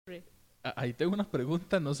Ahí tengo una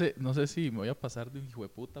pregunta, no sé si me voy a pasar de un hijo de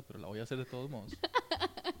puta, pero la voy a hacer de todos modos.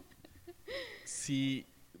 Si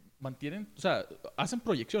mantienen, o sea, hacen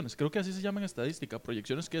proyecciones, creo que así se llama en estadística,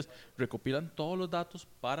 proyecciones que es, recopilan todos los datos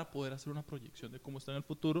para poder hacer una proyección de cómo está en el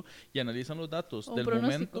futuro y analizan los datos Un del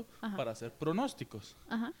pronóstico. momento Ajá. para hacer pronósticos.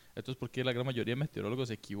 Ajá. Esto es porque la gran mayoría de meteorólogos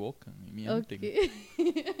se equivocan y mienten. Ok.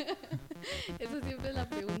 Esa siempre es la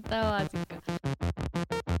pregunta básica.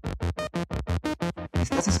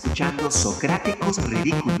 Estás escuchando Socráticos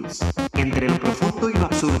Ridículos. Entre lo profundo y lo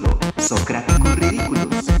absurdo, Socráticos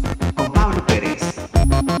Ridículos. Con Pablo Pérez.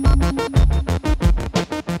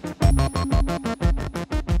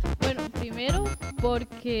 Bueno, primero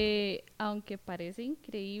porque aunque parece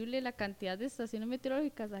increíble la cantidad de estaciones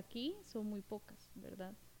meteorológicas aquí, son muy pocas,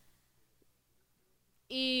 ¿verdad?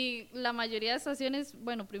 Y la mayoría de estaciones,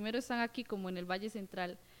 bueno, primero están aquí como en el Valle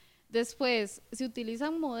Central. Después, se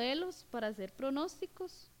utilizan modelos para hacer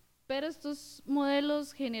pronósticos, pero estos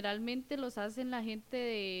modelos generalmente los hacen la gente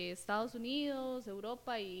de Estados Unidos,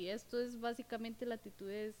 Europa, y esto es básicamente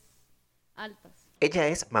latitudes altas. Ella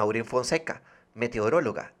es Maureen Fonseca,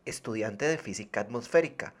 meteoróloga, estudiante de física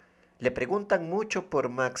atmosférica. Le preguntan mucho por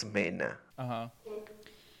Max Mena. Ajá.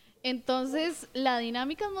 Entonces, la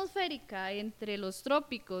dinámica atmosférica entre los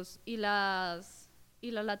trópicos y las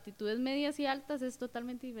latitudes medias y altas es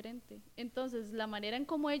totalmente diferente. Entonces, la manera en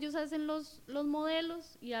cómo ellos hacen los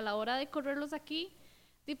modelos y a la hora de correrlos aquí,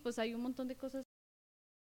 pues hay un montón de cosas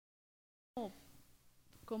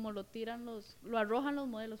como lo arrojan los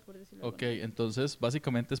modelos, por decirlo Ok, de alguna entonces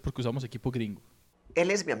básicamente es porque usamos equipo gringo. Él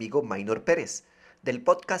es mi amigo Maynor Pérez, del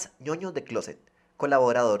podcast Ñoños de Closet,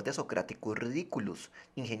 colaborador de Socráticos Ridículos,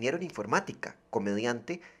 ingeniero en informática,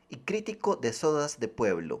 comediante y crítico de sodas de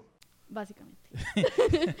pueblo. básicamente.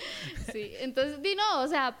 Sí, entonces, o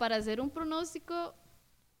sea, para hacer un pronóstico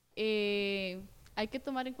hay que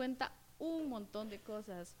tomar en cuenta un montón de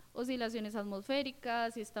cosas. Oscilaciones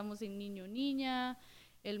atmosféricas, si estamos en niño o niña,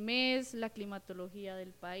 el mes, la climatología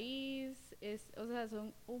del país, o sea,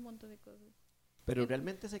 son un montón de cosas. Pero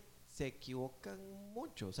realmente se equivocan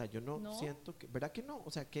mucho, o sea, yo no siento que, ¿verdad que no?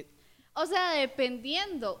 O sea, que... O sea,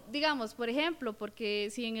 dependiendo, digamos, por ejemplo, porque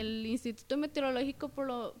si en el Instituto Meteorológico,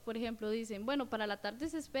 por ejemplo, dicen, bueno, para la tarde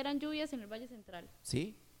se esperan lluvias en el Valle Central.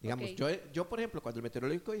 Sí, digamos, Ok. yo por ejemplo, cuando el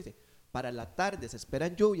meteorológico dice, para la tarde se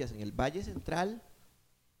esperan lluvias en el Valle Central,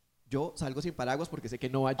 yo salgo sin paraguas porque sé que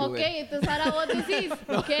no va a llover. Ok, entonces ahora vos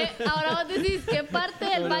decís, ¿qué parte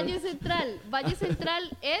del Valle Central? ¿Valle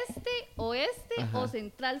Central este, oeste Ajá. o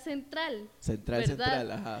central? Central, ¿verdad?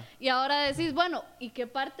 central, ajá. Y ahora decís, bueno, ¿y qué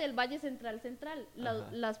parte del Valle Central? Ajá.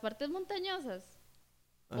 ¿Las partes montañosas?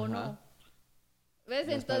 ¿O Ajá. no? ¿Ves?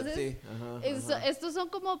 Las Entonces, sí, ajá. estos son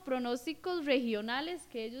como pronósticos regionales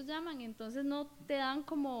que ellos llaman, entonces no te dan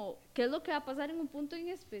como qué es lo que va a pasar en un punto en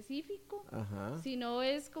específico, Ajá. sino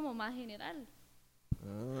es como más general.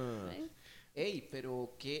 Ah. ¿Ves? Ey,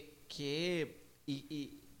 pero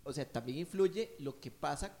o sea, también influye lo que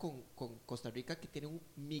pasa con Costa Rica, que tiene un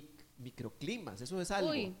microclimas, eso es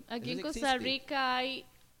algo. Uy, aquí Eso en sí Costa existe. Rica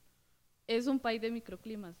es un país de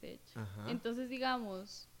microclimas, de hecho. Ajá. Entonces,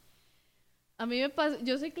 digamos, a mí me pasa,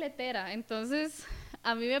 yo soy cletera, entonces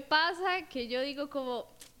a mí me pasa que yo digo como,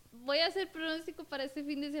 voy a hacer pronóstico para este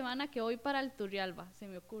fin de semana que voy para el Turrialba, se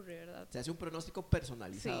me ocurre, ¿verdad? Se hace un pronóstico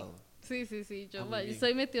personalizado. Sí, yo muy bien.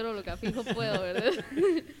 soy meteoróloga, fijo puedo, ¿verdad?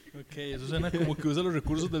 Ok, eso suena como que usa los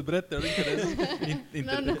recursos del brete, ahora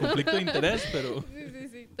No. conflicto de interés, pero...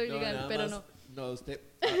 Sí, estoy No, legal, nada pero más- no. No, usted...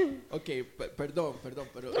 ok, perdón,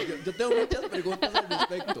 pero yo tengo muchas preguntas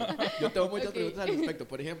al respecto.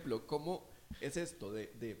 Por ejemplo, ¿cómo es esto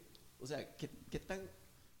o sea, qué tan...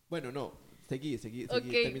 Bueno, no, seguí, Ok,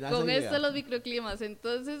 termina con esa esto idea. los microclimas.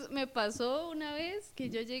 Entonces me pasó una vez que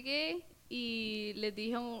yo llegué y les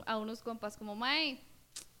dije a unos compas como, mae,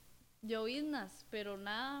 lloviznas, pero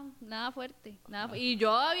nada fuerte. Y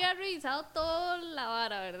yo había revisado toda la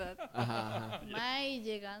vara, ¿verdad? Ajá. Mae,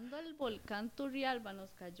 llegando al volcán Turrialba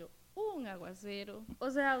nos cayó un aguacero. O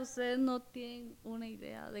sea, ustedes no tienen una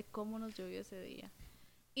idea de cómo nos llovió ese día.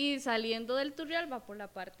 Y saliendo del Turrialba por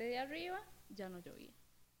la parte de arriba, ya no llovía.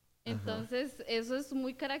 Entonces, eso es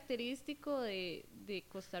muy característico de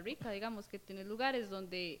Costa Rica, digamos, que tiene lugares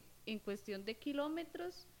donde en cuestión de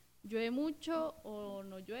kilómetros llueve mucho o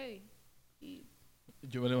no llueve. Y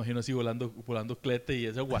Yo me lo imagino así volando clete y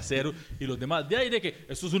ese aguacero y los demás. De ahí de que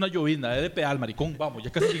esto es una llovizna, de pedal, maricón, vamos,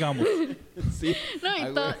 ya casi llegamos. Sí. no, y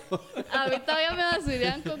Ah, a mí todavía me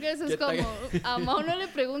basurean con eso. Es ¿Qué tal? como, a Mau no le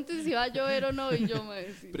pregunten si va a llover o no, y yo me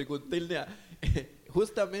decía. Pregúntenle a...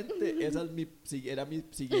 Justamente esa era mi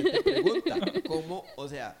siguiente pregunta. ¿Cómo, o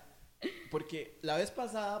sea, Porque la vez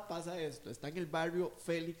pasada pasa esto. Está en el barrio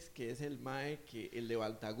Félix, que es el mae, el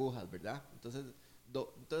levanta agujas, ¿verdad? Entonces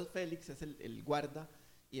Félix es el guarda.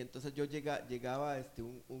 Y entonces yo llegaba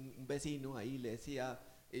un vecino ahí, le decía,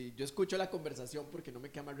 yo escucho la conversación porque no me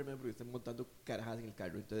queda mal remedio porque estoy montando carajas en el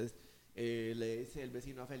carro. Entonces le dice el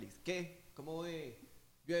vecino a Félix, ¿qué? ¿Cómo ve?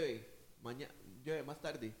 ¿Llueve? Mañana, llueve más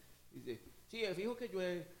tarde. Dice, sí, fijo que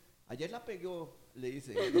llueve. Ayer la pegó, le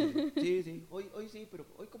dice. Sí, hoy sí, pero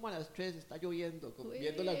hoy como a las 3 está lloviendo, como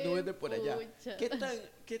viendo las nubes de por allá.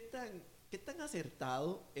 ¿Qué tan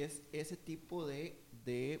acertado es ese tipo de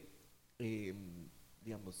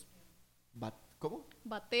digamos, ¿cómo?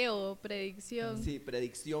 Bateo, predicción. Sí,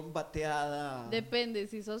 predicción bateada. Depende,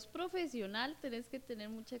 si sos profesional tenés que tener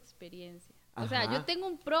mucha experiencia. O Ajá. sea, yo tengo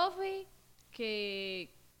un profe que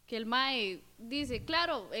el mae dice,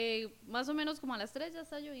 claro, más o menos como a las 3 ya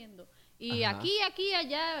está lloviendo. Y Ajá. aquí,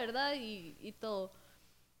 allá, ¿verdad? Y todo.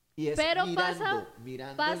 Y es Pero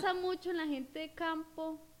mirando pasa mucho en la gente de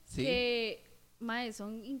campo, ¿sí? que mae,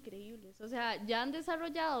 son increíbles. O sea, ya han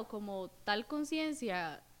desarrollado como tal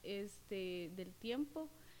conciencia del tiempo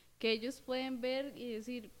que ellos pueden ver y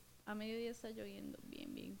decir, a mediodía está lloviendo,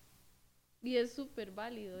 bien. Y es súper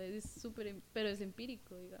válido, pero es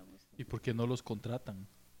empírico, digamos. ¿Y por qué no los contratan?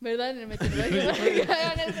 ¿Verdad? En el meteorológico.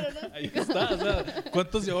 Hagan el pronóstico. Ahí está, o sea,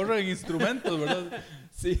 ¿cuántos se ahorran en instrumentos, verdad?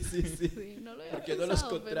 Sí. Sí, no lo había Porque no los pensado,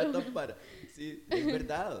 contratan pero- para... Sí, es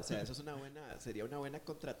verdad, o sea, eso es sería una buena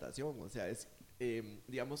contratación, o sea, es,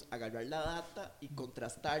 digamos, agarrar la data y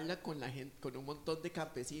contrastarla con la gente, con un montón de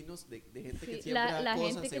campesinos, de gente que Sí, siembra la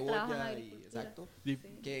cosas, gente que trabaja en cebolla, y agricultura. exacto, Sí.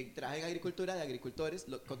 que trabaja en agricultura, de agricultores,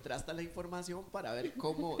 contrasta la información para ver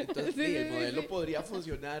cómo, entonces Sí, el sí, modelo sí. podría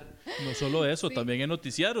funcionar. No solo eso, Sí. también en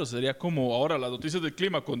noticiarios. Sería como ahora las noticias del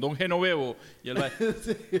clima con Don Genovevo. Y él va,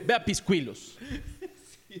 vea Piscuilos.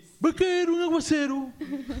 Va a caer un aguacero.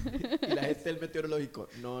 Y la gente del meteorológico,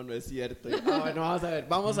 no es cierto. Bueno, vamos a ver.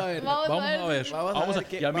 Vamos a ver. Vamos a ver. Vamos a ver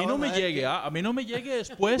qué- Y a mí no vamos me a ver llegue, qué- ¿ah? A mí no me llegue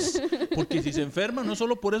después, porque si se enferma, no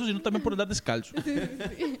solo por eso, sino también por andar descalzo.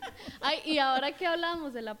 Ay, y ahora que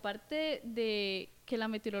hablamos de la parte de que la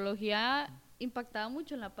meteorología impactaba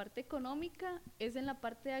mucho en la parte económica, es en la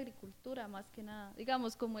parte de agricultura más que nada.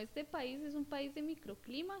 Digamos, como este país es un país de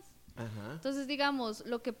microclimas, Ajá. entonces digamos,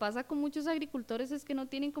 lo que pasa con muchos agricultores es que no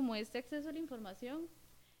tienen como este acceso a la información.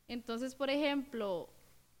 Entonces, por ejemplo,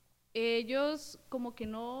 ellos como que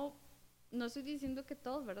no estoy diciendo que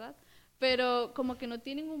todos, ¿verdad? Pero como que no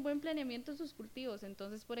tienen un buen planeamiento en sus cultivos.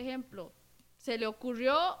 Entonces, por ejemplo, se le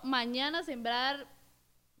ocurrió mañana sembrar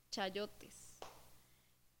chayotes.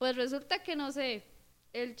 Pues resulta que, no sé,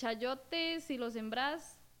 el chayote, si lo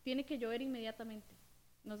sembras, tiene que llover inmediatamente.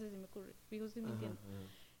 No sé si me ocurre, fijo, estoy mintiendo.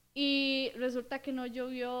 Y resulta que no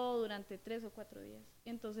llovió durante 3 o 4 días.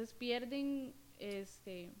 Entonces pierden,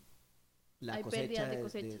 La hay cosecha pérdidas de de-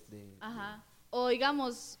 cosechas. de- Ajá. O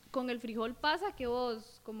digamos, con el frijol pasa que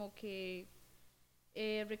vos como que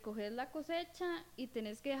recoges la cosecha y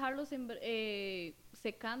tenés que dejarlo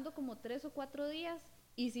secando como 3 o 4 días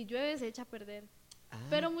y si llueve se echa a perder. Ah,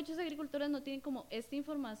 Pero muchos agricultores no tienen como esta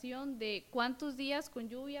información de cuántos días con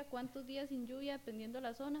lluvia, cuántos días sin lluvia, dependiendo de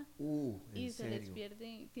la zona. ¿en Y se les serio?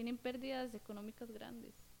 pierden, tienen pérdidas económicas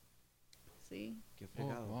grandes. Sí. Qué Oh,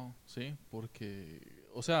 fregado. wow, sí, porque,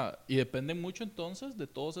 o sea, y depende mucho entonces de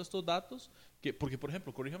todos estos datos, porque por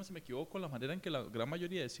ejemplo, corríjame si me equivoco, la manera en que la gran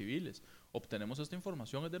mayoría de civiles obtenemos esta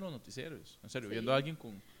información es de los noticiarios, en serio, Sí. viendo a alguien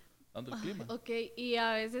dando el clima. Ok, y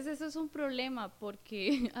a veces eso es un problema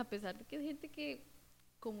porque a pesar de que hay gente que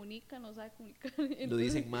comunica, no sabe comunicar. Lo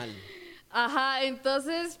entonces- dicen mal. Ajá,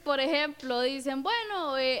 entonces, por ejemplo, dicen,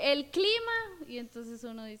 bueno, el clima, y entonces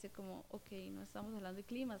uno dice como, ok, no estamos hablando de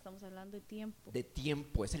clima, estamos hablando de tiempo. De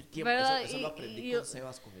tiempo, es el tiempo. ¿Verdad? Eso Y- lo aprendí y con yo-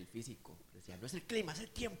 Sebas, con el físico. Decía, no es el clima, es el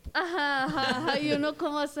tiempo. Ajá, y uno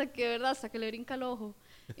como hasta que, ¿verdad? Hasta que le brinca el ojo.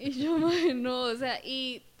 Y yo, "Mae, no, o sea,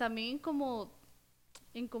 y también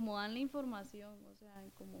en cómo dan la información, o sea,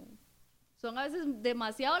 en cómo son a veces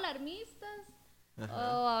demasiado alarmistas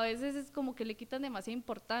Ajá. o a veces es como que le quitan demasiada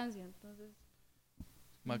importancia, entonces...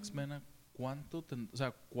 Max Mena,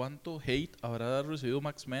 ¿cuánto hate habrá recibido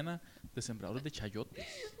Max Mena de sembradores de chayotes?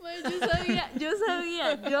 Mae, yo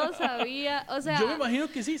sabía, o sea... Yo me imagino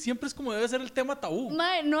que sí, siempre es como debe ser el tema tabú.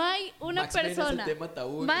 Mae, no hay una Max Mena es el persona. tema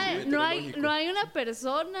tabú en Mae, el no hay meteorológico. una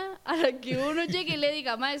persona a la que uno llegue y le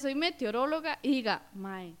diga, mae, soy meteoróloga, y diga,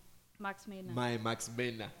 mae, Max Mena. Mae, Max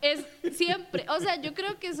Mena. Es siempre, o sea, yo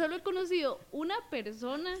creo que solo he conocido una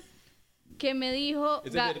persona que me dijo,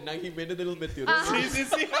 Es el Hernán Jiménez de los meteorólogos. Ajá. Sí,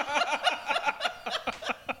 sí.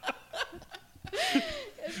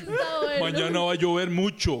 "Eso está bueno". Mañana va a llover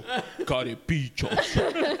mucho. Carepichos.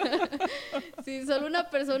 Sí, Sí, solo una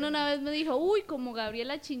persona una vez me dijo, uy, como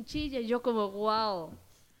Gabriela Chinchilla. Y yo como, wow.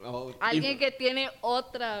 Oh, Alguien que tiene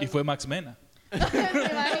otra. Y fue Max Mena. ¿Se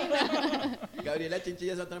imagina? Gabriela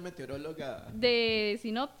Chinchilla es otra meteoróloga. De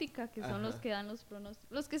sinóptica, que son Ajá. los que dan los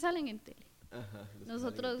pronósticos. Los que salen en tele. Ajá, los que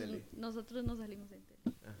Nosotros, salen en tele. nosotros no salimos en tele.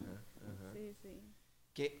 Ajá, ajá. Sí, sí.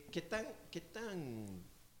 ¿Qué tan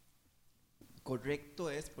correcto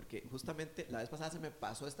es? Porque justamente la vez pasada se me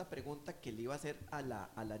pasó esta pregunta que le iba a hacer a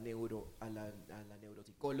la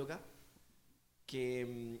neuropsicóloga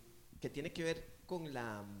que tiene que ver con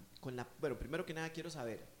la... Bueno, primero que nada quiero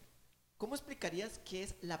saber, ¿cómo explicarías qué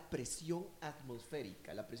es la presión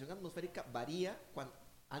atmosférica? La presión atmosférica varía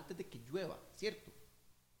antes de que llueva, ¿cierto?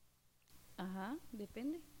 Ajá,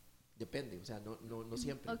 depende. Depende, o sea, no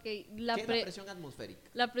siempre. Ok, ¿Qué es la presión atmosférica?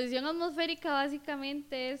 la presión atmosférica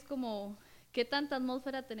básicamente es como qué tanta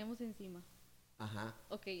atmósfera tenemos encima. Ajá,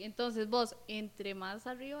 Ok, entonces vos, entre más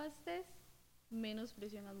arriba estés, menos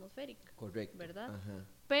presión atmosférica. correcto. ¿Verdad? Ajá.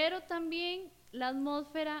 Pero también la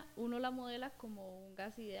atmósfera uno la modela como un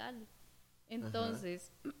gas ideal.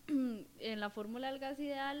 Entonces, en la fórmula del gas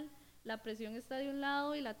ideal, la presión está de un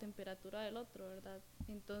lado y la temperatura del otro, ¿verdad?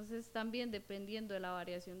 Entonces, también dependiendo de la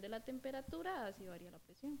variación de la temperatura, así varía la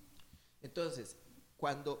presión. Entonces,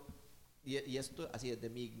 y esto así desde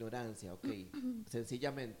mi ignorancia, ok,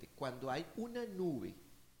 sencillamente, cuando hay una nube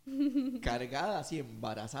cargada así,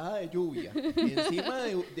 embarazada de lluvia, encima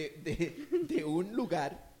de un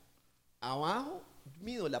lugar, abajo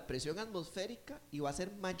mido la presión atmosférica y va a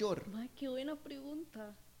ser mayor. Ay, qué buena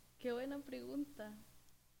pregunta, qué buena pregunta.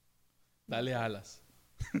 Dale alas.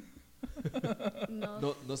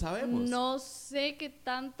 No sabemos. No sé qué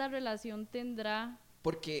tanta relación tendrá.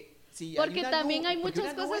 Porque si Porque hay una también hay porque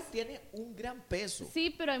muchas una nube cosas- tiene un gran peso.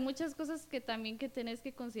 Sí, pero hay muchas cosas que también que tenés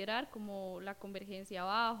que considerar, como la convergencia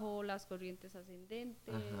abajo, las corrientes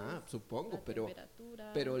ascendentes, Ajá, supongo, la pero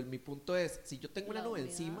temperatura. mi punto es, si yo tengo una La nube humedad.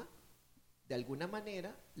 encima, de alguna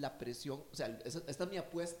manera la presión, o sea, esta es mi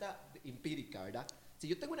apuesta empírica, ¿verdad? Si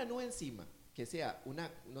yo tengo una nube encima, que sea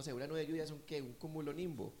no sé, una nube de lluvia es un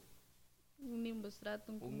cumulonimbo. Un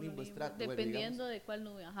nimbostrato, un cumulonimbus, nimbostrato, bueno, dependiendo de cuál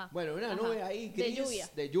nube, ajá. Bueno, una Ajá. nube ahí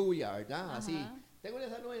gris De lluvia. ¿verdad? Ajá. Así. Tengo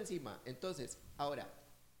esa nube encima. Entonces, ahora,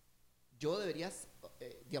 yo deberías,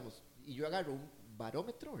 digamos, y yo agarro un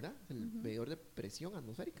barómetro, ¿verdad? El medidor de presión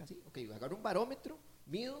atmosférica, ¿sí? Ok, agarro un barómetro,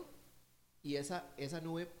 mido, y esa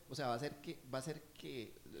nube, o sea, va a ser que,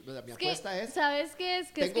 o sea, mi apuesta es, ¿sabes qué es?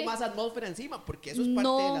 Que tengo es que más atmósfera encima, porque eso es parte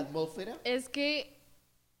No. de la atmósfera. es que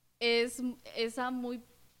es a muy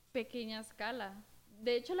pequeña escala.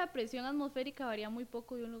 De hecho, la presión atmosférica varía muy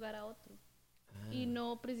poco de un lugar a otro. Y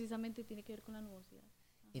no precisamente tiene que ver con la nubosidad.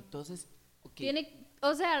 Entonces, ok,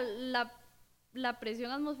 O sea, la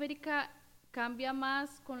presión atmosférica cambia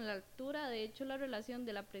más con la altura. De hecho, la relación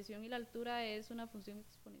de la presión y la altura es una función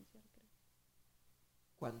exponencial, creo.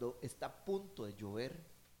 cuando está a punto de llover,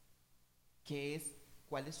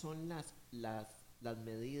 ¿cuáles son las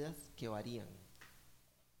medidas que varían?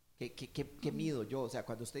 ¿Qué mido yo? O sea,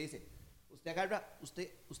 cuando usted dice,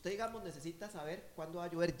 usted digamos necesita saber cuándo va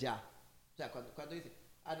a llover ya. O sea, cuando dice,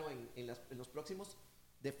 no, en los próximos,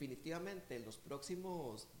 definitivamente en los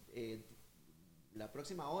próximos, la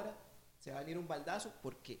próxima hora se va a venir un baldazo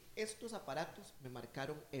porque estos aparatos me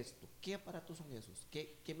marcaron esto. ¿Qué aparatos son esos?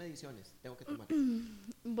 ¿Qué mediciones tengo que tomar?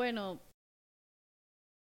 Bueno,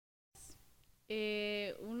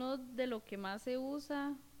 uno de lo que más se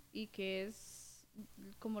usa y que es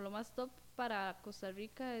como lo más top para Costa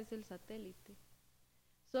Rica es el satélite.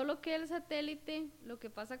 Solo que el satélite, lo que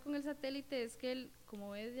pasa con el satélite es que él,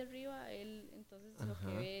 como ve desde arriba, él entonces lo que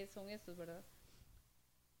Ajá. ve son estos, ¿verdad?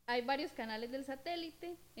 Hay varios canales del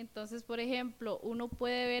satélite, entonces, por ejemplo, uno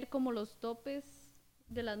puede ver como los topes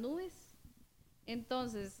de las nubes.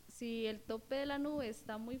 Entonces, si el tope de la nube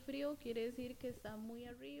está muy frío, quiere decir que está muy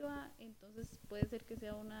arriba, entonces puede ser que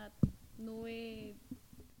sea una nube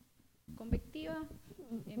convectiva,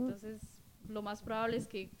 entonces lo más probable es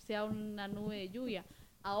que sea una nube de lluvia.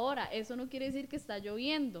 Ahora, eso no quiere decir que está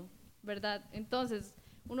lloviendo, ¿verdad? Entonces,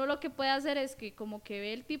 uno lo que puede hacer es que como que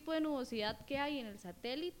ve el tipo de nubosidad que hay en el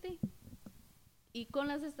satélite y con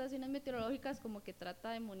las estaciones meteorológicas como que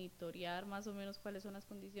trata de monitorear más o menos cuáles son las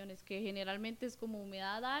condiciones, que generalmente es como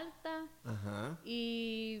humedad alta Ajá.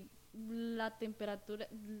 y la temperatura,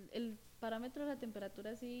 el parámetro de la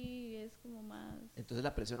temperatura sí es como más... Entonces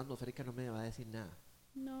la presión atmosférica no me va a decir nada.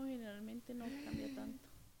 No, generalmente no cambia tanto.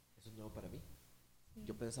 Eso es nuevo para mí. Sí.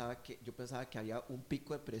 Yo pensaba que había un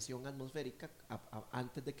pico de presión atmosférica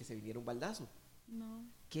antes de que se viniera un baldazo. No.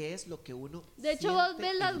 ¿Qué es lo que uno De hecho, vos siente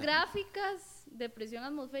ves en las la- gráficas de presión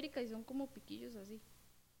atmosférica y son como piquillos así.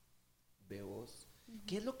 Ve vos.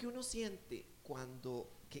 ¿Qué es lo que uno siente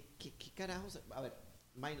 ¿Qué carajos? A ver,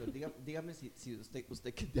 Minor, dígame si usted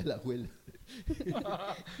que es de Alajuela.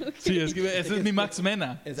 Sí, es que ese es mi Max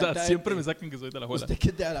Mena. O sea, Exactamente. siempre me sacan que soy de la abuela. Usted que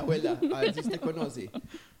es de Alajuela, a ver si usted conoce.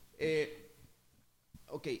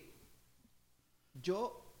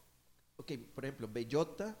 Ok, por ejemplo,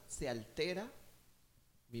 Bellota se altera,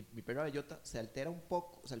 mi perra Bellota se altera un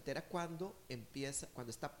poco, se altera cuando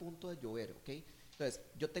está a punto de llover, ¿ok? Entonces,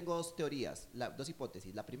 yo tengo dos teorías, dos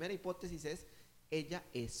hipótesis. La primera hipótesis es, ella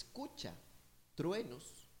escucha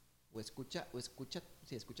truenos, escucha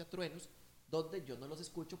truenos, donde yo no los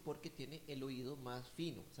escucho porque tiene el oído más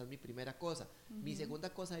fino. Esa es mi primera cosa. Mi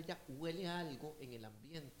segunda cosa, ella huele algo en el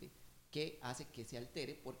ambiente que hace que se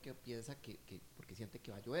altere porque piensa porque siente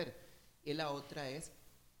que va a llover. Y la otra es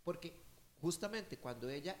porque justamente cuando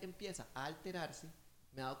ella empieza a alterarse,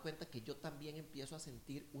 me he dado cuenta que yo también empiezo a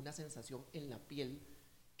sentir una sensación en la piel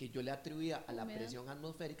que yo le atribuía a la presión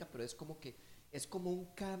atmosférica, pero es como un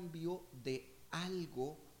cambio de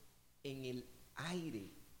algo en el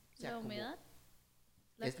aire. O sea, ¿La humedad?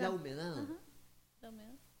 La humedad. Ajá, la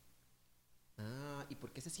humedad. Ah, ¿y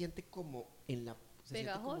por qué se siente como en la...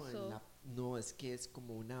 Pegajoso. No, es que es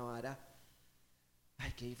como una vara...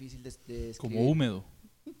 Ay, qué difícil de describir. Como húmedo.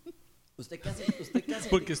 ¿Usted qué hace?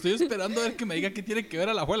 Porque estoy esperando a ver que me diga qué tiene que ver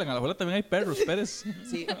Alajuela. En Alajuela también hay perros, Pérez.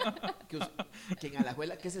 Sí, que en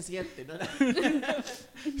Alajuela, ¿qué se siente? No,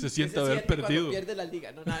 Se siente haber perdido. Cuando pierde la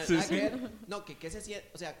liga, no, nada, Sí, nada sí. que ver. No, ¿qué se siente?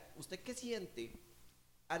 O sea, ¿usted qué siente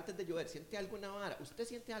antes de llover? ¿Siente algo en la vara? ¿Usted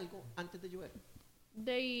siente algo antes de llover?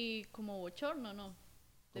 De ahí como bochorno, ¿no? Como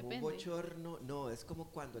Depende. un bochorno, no, es como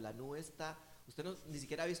cuando la nube está, usted ni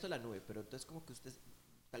siquiera ha visto la nube, pero entonces como que usted,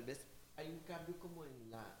 tal vez hay un cambio como en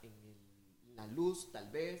la luz, tal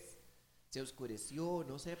vez, se oscureció,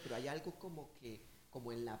 no sé, pero hay algo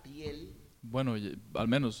como en la piel. Bueno, al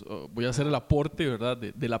menos voy a hacer el aporte, ¿verdad?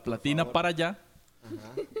 De la platina para allá,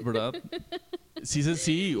 Ajá. ¿verdad?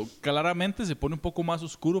 Sí, claramente se pone un poco más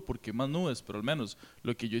oscuro porque hay más nubes, pero al menos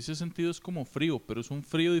lo que yo hice sentido es como frío, pero es un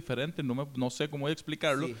frío diferente, no sé cómo voy a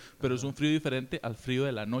explicarlo, Sí, pero es un frío diferente al frío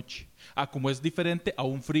de la noche. Como es diferente a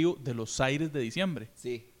un frío de los aires de diciembre.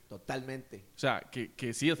 Sí, totalmente. O sea,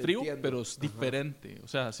 que sí es Te frío, entiendo. pero es Ajá. diferente. O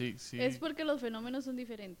sea, sí. Es porque los fenómenos son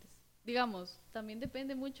diferentes. Digamos, también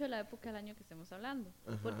depende mucho de la época del año que estemos hablando.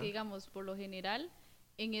 Ajá. Porque, digamos, por lo general,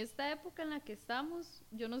 en esta época en la que estamos,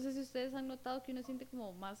 yo no sé si ustedes han notado que uno siente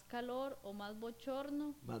como más calor o más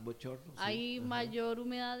bochorno. Más bochorno. Sí. Hay Ajá. mayor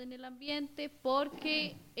humedad en el ambiente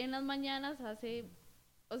porque en las mañanas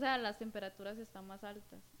las temperaturas están más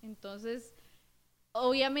altas. Entonces,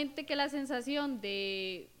 obviamente que la sensación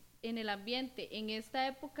en el ambiente en esta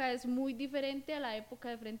época es muy diferente a la época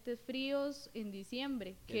de frentes fríos en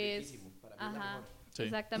diciembre, que es riquísimo, para mí es la mejor. Sí.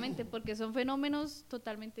 exactamente, porque son fenómenos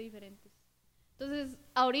totalmente diferentes. Entonces,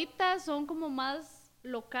 ahorita son como más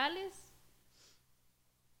locales,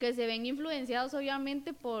 que se ven influenciados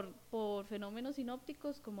obviamente por fenómenos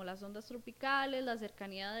sinópticos como las ondas tropicales, la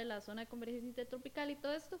cercanía de la zona de convergencia intertropical y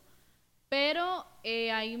todo esto, pero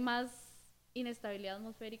hay más inestabilidad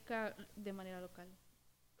atmosférica de manera local.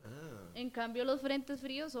 Ah, En cambio, los frentes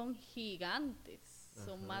fríos son gigantes,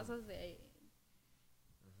 son Ajá. masas de...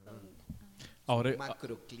 Ahora,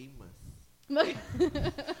 macroclimas.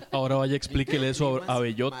 ahora vaya, explíquele eso a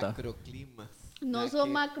Bellota. Macroclimas. No Nada son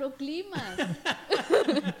que- macroclimas,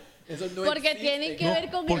 Eso no porque existe. tienen que No, ver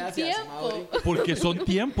con el Gracias, tiempo. Mauri. Porque son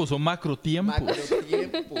tiempos, son macrotiempos.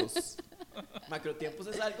 Macrotiempos. Macrotiempos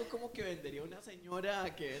es algo como que vendería una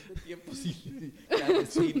señora que vende tiempos y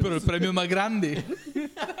clandestinos. Pero el premio es más grande.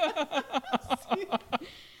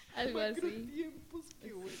 Algo así. Macrotiempos,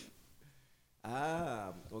 qué bueno.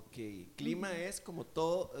 Ah, ok. Clima es como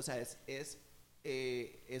todo, o sea, es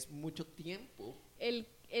mucho tiempo. El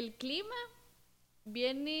clima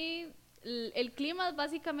viene... El clima es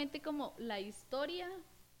básicamente como la historia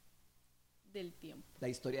del tiempo. La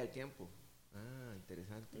historia del tiempo. Ah,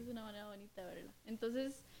 interesante. Es una manera bonita de verla.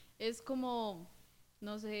 Entonces, es como,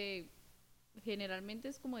 no sé, generalmente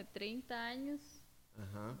es como de 30 años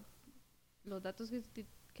Ajá. los datos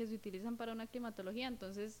que se utilizan para una climatología.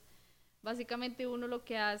 Entonces, básicamente uno lo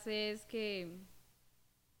que hace es que,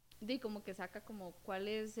 como que saca como cuál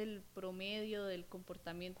es el promedio del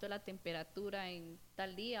comportamiento de la temperatura en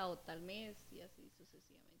tal día o tal mes y así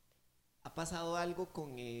sucesivamente. ¿Ha pasado algo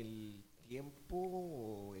con el tiempo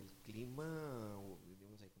o el clima? O yo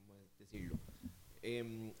no sé cómo decirlo.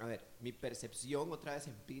 A ver, mi percepción, otra vez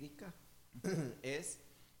empírica, es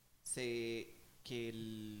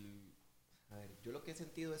a ver, yo lo que he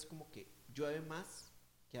sentido es como que llueve más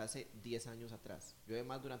que hace 10 años atrás. Llueve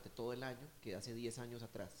más durante todo el año que hace 10 años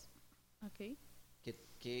atrás. Ok.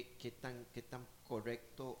 ¿Qué tan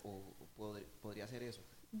correcto podría ser eso?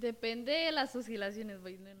 Depende de las oscilaciones,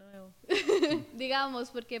 voy de nuevo.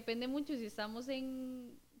 Digamos, porque depende mucho si estamos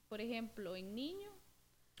por ejemplo, en niño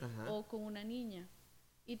Ajá. o con una niña.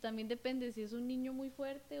 Y también depende si es un niño muy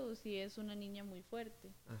fuerte o si es una niña muy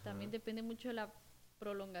fuerte. Ajá. También depende mucho de la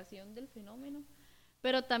prolongación del fenómeno.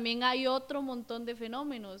 Pero también hay otro montón de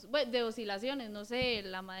fenómenos, bueno, de oscilaciones, no sé,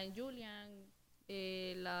 la Madden Julian,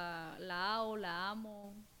 la AO, la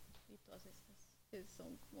AMO y todas estas, que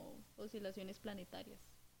son como oscilaciones planetarias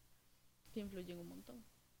que influyen un montón.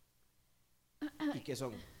 ¿Y qué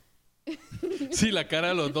son? Sí, la cara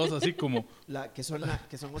de los dos, así como. ¿Qué son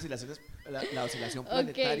oscilaciones? La oscilación Ok.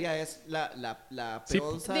 planetaria es la Sí,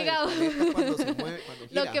 peonza digamos. del planeta cuando se mueve, cuando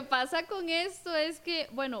gira. Lo que pasa con esto es que,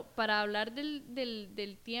 bueno, para hablar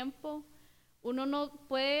del tiempo, uno no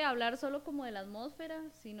puede hablar solo como de la atmósfera,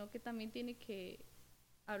 sino que también tiene que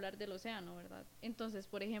hablar del océano, ¿verdad? Entonces,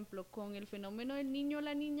 por ejemplo, con el fenómeno del niño o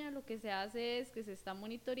la niña, lo que se hace es que se está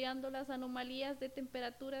monitoreando las anomalías de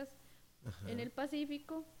temperaturas en el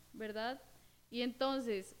Pacífico, ¿verdad? Y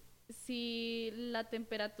entonces, si la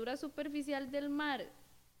temperatura superficial del mar,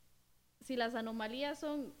 si las anomalías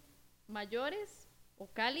son mayores o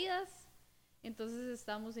cálidas, entonces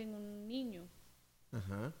estamos en un niño.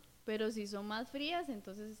 Ajá. Pero si son más frías,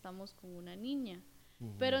 entonces estamos con una niña.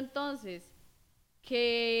 Ujú. Pero entonces,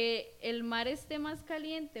 que el mar esté más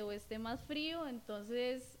caliente o esté más frío,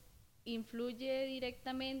 entonces influye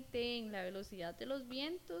directamente en la velocidad de los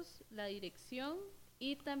vientos, la dirección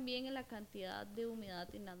y también en la cantidad de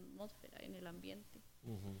humedad en la atmósfera, en el ambiente.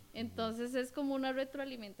 Ujú. Entonces es como una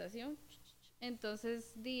retroalimentación.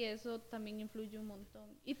 Entonces, eso también influye un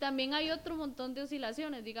montón. Y también hay otro montón de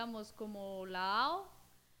oscilaciones, digamos, como la AO,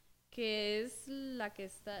 que es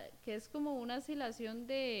que es como una oscilación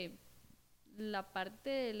de la parte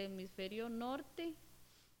del hemisferio norte.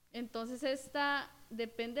 Entonces esta,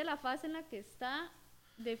 depende de la fase en la que está,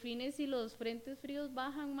 define si los frentes fríos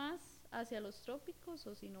bajan más hacia los trópicos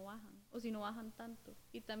o si no bajan tanto.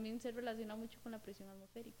 Y también se relaciona mucho con la presión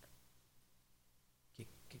atmosférica.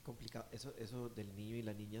 Qué complicado. Eso del niño y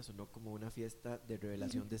la niña sonó como una fiesta de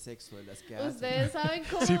revelación de sexo de las que hacen. Ustedes saben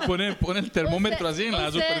cómo... Sí, pone el termómetro así en la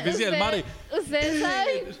superficie del mar. ¿Ustedes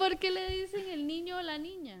saben por qué le dicen el niño o la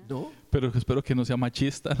niña? ¿No? Pero espero que no sea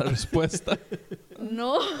machista la respuesta.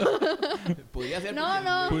 No. Podría ser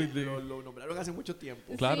No, porque no. lo nombraron hace mucho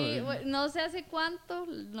tiempo. Claro, Sí, no sé hace cuánto,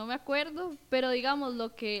 no me acuerdo, pero digamos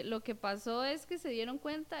lo que pasó es que se dieron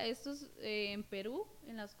cuenta estos en Perú,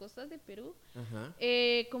 en las costas de Perú, Ajá.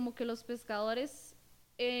 como que los pescadores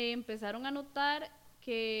empezaron a notar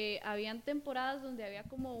que habían temporadas donde había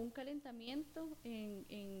como un calentamiento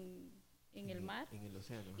en el mar. En el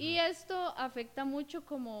océano. Ajá. Y esto afecta mucho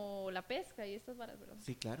como la pesca y estas varas, ¿verdad?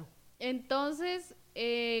 Sí, claro. Entonces,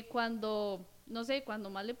 cuando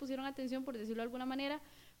más le pusieron atención, por decirlo de alguna manera,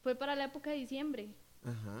 fue para la época de diciembre.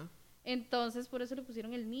 Ajá. Entonces, por eso le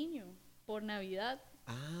pusieron el niño, por Navidad,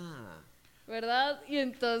 Ah. ¿verdad? Y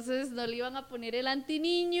entonces no le iban a poner el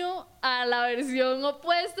antiniño a la versión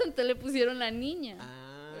opuesta, entonces le pusieron la niña,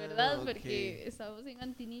 ¿verdad? Ok. Porque estamos en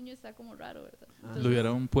antiniño, está como raro, ¿verdad? Le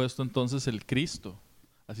hubieran puesto entonces el Cristo.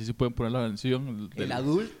 Así se pueden poner la versión. El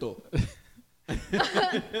adulto.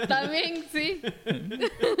 También, sí.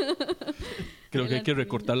 Creo que hay que El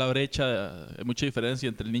recortar la brecha. Hay mucha diferencia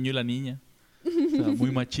entre el niño y la niña. O sea,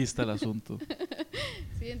 muy machista el asunto.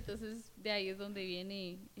 Sí, entonces de ahí es donde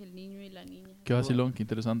viene el niño y la niña. Qué vacilón, qué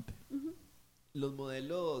interesante. Los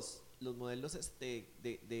modelos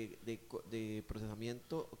de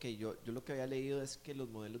procesamiento, ok, yo lo que había leído es que los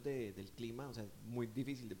modelos del clima, o sea, es muy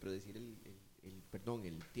difícil de predecir el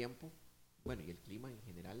tiempo, bueno, y el clima en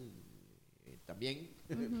general también,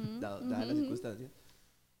 dadas las circunstancias,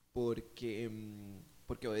 porque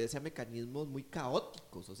obedece a mecanismos muy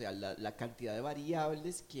caóticos, o sea, la cantidad de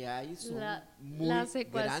variables que hay son muy las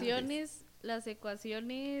grandes. Las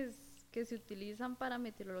ecuaciones que se utilizan para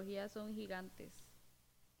meteorología son gigantes.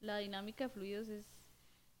 La dinámica de fluidos es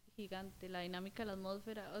gigante, la dinámica de la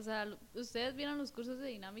atmósfera, o sea, ustedes vieron los cursos de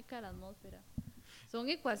dinámica de la atmósfera, son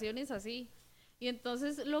ecuaciones así. Y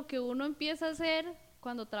entonces lo que uno empieza a hacer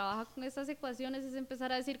cuando trabaja con estas ecuaciones es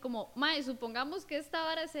empezar a decir como, mae, supongamos que esta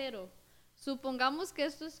vara es 0, supongamos que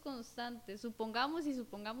esto es constante, supongamos,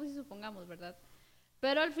 ¿verdad?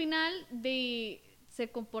 Pero al final se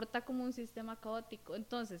comporta como un sistema caótico.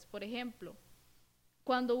 Entonces, por ejemplo,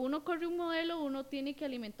 cuando uno corre un modelo, uno tiene que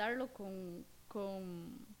alimentarlo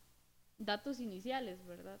con datos iniciales,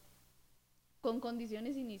 ¿verdad? Con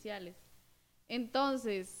condiciones iniciales.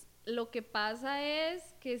 Entonces, lo que pasa es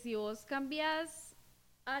que si vos cambias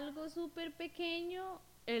algo súper pequeño,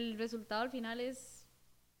 el resultado al final es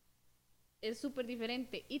súper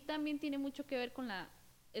diferente. Y también tiene mucho que ver con la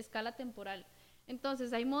escala temporal.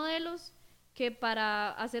 Entonces, hay modelos que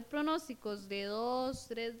para hacer pronósticos de 2,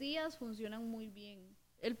 3 días funcionan muy bien.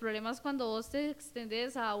 El problema es cuando vos te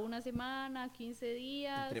extendes a una semana, 15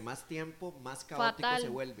 días. Entre más tiempo, más caótico fatal. se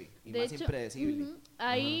vuelve y De más hecho, impredecible.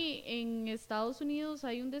 ahí en Estados Unidos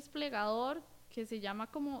hay un desplegador que se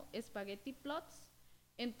llama como Spaghetti Plots.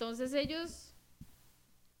 Entonces ellos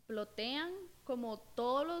plotean como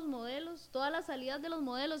todos los modelos, todas las salidas de los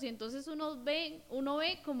modelos, y entonces uno ve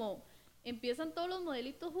como empiezan todos los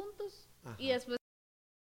modelitos juntos. Ajá. Y después,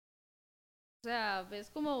 o sea,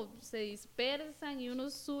 ves como se dispersan y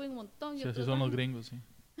unos suben un montón. Sí, así son los gringos, sí.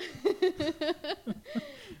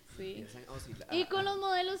 Sí. Y con los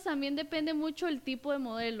modelos también depende mucho el tipo de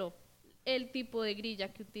modelo, el tipo de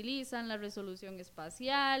grilla que utilizan, la resolución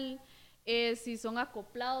espacial, si son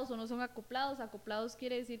acoplados o no son acoplados. Acoplados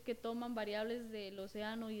quiere decir que toman variables del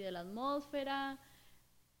océano y de la atmósfera.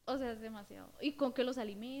 O sea, es demasiado. Y con qué los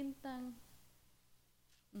alimentan.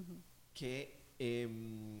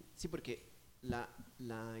 Sí, porque la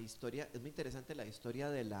historia, es muy interesante la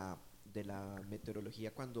historia de la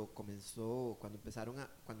meteorología cuando empezaron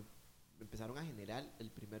a generar,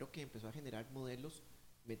 el primero que empezó a generar modelos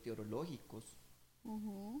meteorológicos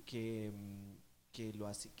que lo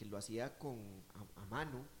hacía a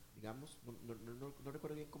mano, digamos, no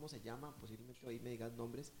recuerdo bien cómo se llama, posiblemente ahí me digan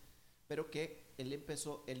nombres, pero que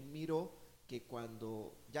él miró que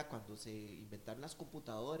cuando se inventaron las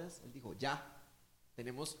computadoras, él dijo,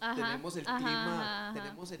 tenemos el clima,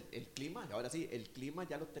 tenemos el clima, ahora sí, el clima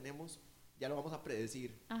ya lo tenemos, ya lo vamos a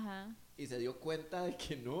predecir. Y se dio cuenta de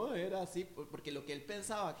que no era así, porque lo que él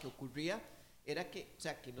pensaba que ocurría era que, o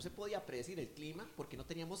sea, que no se podía predecir el clima porque no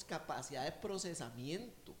teníamos capacidad de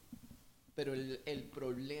procesamiento. Pero el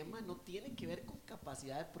problema no tiene que ver con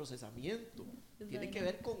capacidad de procesamiento, tiene que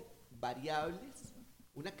ver con variables,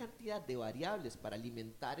 una cantidad de variables para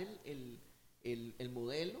alimentar el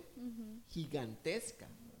modelo gigantesca.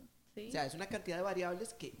 Sí. O sea, es una cantidad de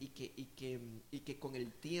variables que con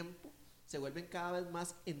el tiempo se vuelven cada vez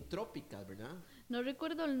más entrópicas, ¿verdad? No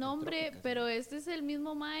recuerdo el nombre, pero este es el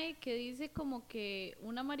mismo mae que dice como que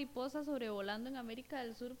una mariposa sobrevolando en América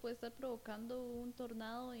del Sur puede estar provocando un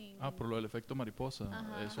tornado en... Por lo del efecto mariposa.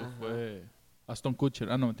 Eso Ajá. fue Aston Kutcher.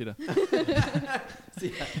 No, mentira.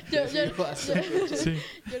 Sí, Yo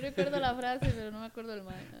recuerdo la frase, pero no me acuerdo el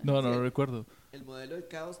mae. No recuerdo. El modelo del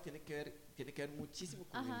caos tiene que ver muchísimo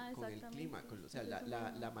con el clima. O sea,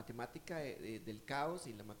 la matemática del caos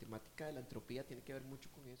y la matemática de la entropía tiene que ver mucho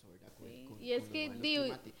con eso, ¿verdad? Y es que, digo,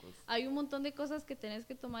 hay un montón de cosas que tenés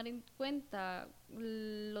que tomar en cuenta.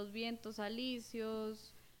 Los vientos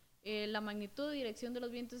alisios, la magnitud y dirección de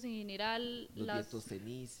los vientos en general. Los vientos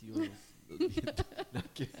fenicios, los vientos...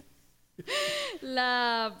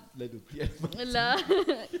 La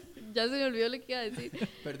ya se me olvidó lo que iba a decir.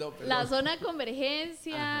 Perdón. La zona de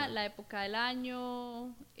convergencia, la época del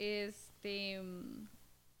año,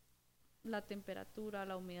 la temperatura,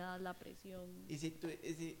 la humedad, la presión. Y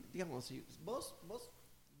digamos, si vos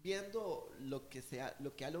viendo lo que ha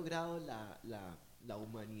logrado la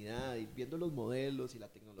humanidad y viendo los modelos y la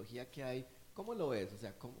tecnología que hay, ¿cómo lo ves? O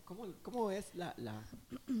sea, ¿cómo ves la...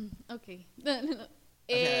 Ok.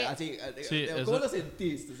 O sea, así, sí, ¿cómo lo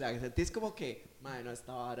sentís? O sea, ¿sentís como que, no,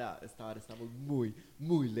 esta hora estamos muy,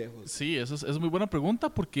 muy lejos? Sí, esa es muy buena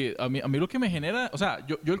pregunta porque a mí lo que me genera, o sea,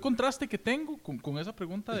 yo el contraste que tengo con esa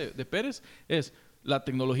pregunta de Pérez es, la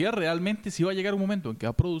tecnología realmente sí va a llegar un momento en que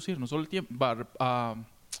va a producir no solo el tiempo, va a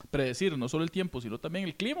predecir no solo el tiempo, sino también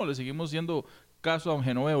el clima, o le seguimos haciendo caso a un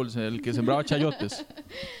Genoveo, el que sembraba chayotes.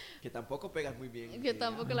 Que tampoco pegas muy bien. Que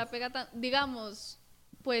tampoco la pega tan... Digamos...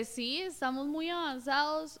 Pues sí, estamos muy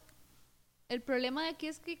avanzados. El problema de aquí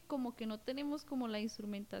es que como que no tenemos como la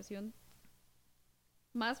instrumentación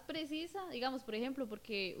más precisa, digamos, por ejemplo,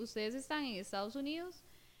 porque ustedes están en Estados Unidos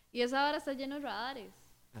y esa hora está lleno de radares.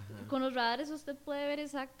 Ajá. Con los radares usted puede ver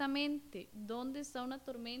exactamente dónde está una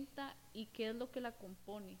tormenta y qué es lo que la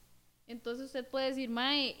compone. Entonces usted puede decir,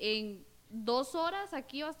 mae, en 2 horas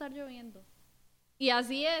aquí va a estar lloviendo. Y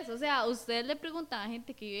así es, o sea, usted le pregunta a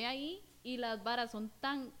gente que vive ahí y las varas son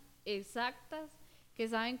tan exactas que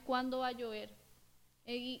saben cuándo va a llover.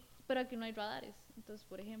 Pero aquí no hay radares, entonces,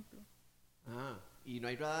 por ejemplo. Y no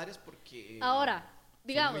hay radares porque... Ahora,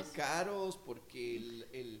 digamos... Son muy caros,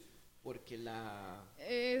 porque la...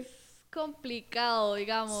 Es complicado,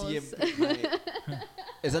 digamos. Siempre,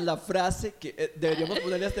 esa es la frase que deberíamos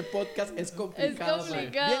ponerle a este podcast, es complicado. Es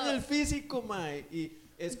complicado. Viene el físico, mae, y...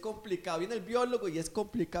 es complicado, viene el biólogo y es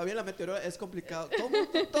complicado, viene la meteoróloga, es complicado,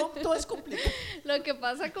 todo es complicado. Lo que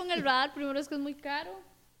pasa con el radar, primero es que es muy caro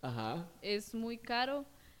Ajá. Es muy caro.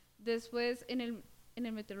 Después en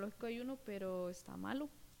el meteorológico hay uno, pero está malo.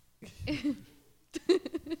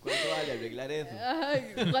 ¿Cuánto vale arreglar eso?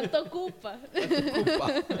 Ay, ¿cuánto ocupa?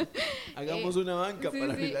 Ocupa. Hagamos una banca Sí,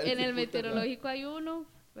 para sí, arreglar en ese el puto meteorológico hay uno,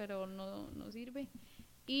 pero no sirve.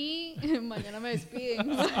 Y mañana me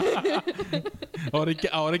despiden. Ahora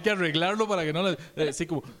hay que arreglarlo para que no le... sí,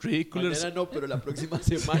 como ridiculers. Mañana no, pero la próxima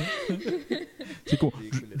semana. Sí, como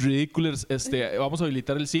Ridiculers. ridiculers. Vamos a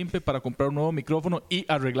habilitar el SIMPE para comprar un nuevo micrófono y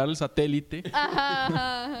arreglar el satélite. Ajá,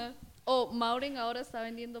 ajá. O Mauren ahora está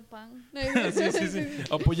vendiendo pan. Sí.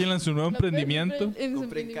 Apóyenla en su nuevo emprendimiento. En su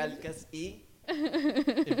Compren emprendimiento. calcas y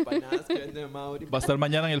empanadas que vende Mauri. Va a estar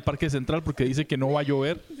mañana en el Parque Central porque dice que no va a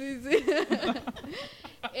llover. Sí.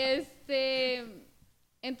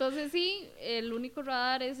 Entonces sí, el único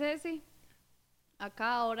radar es ese.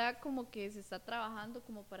 Acá ahora como que se está trabajando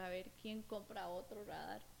como para ver quién compra otro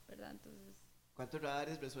radar, ¿verdad? Entonces, ¿Cuántos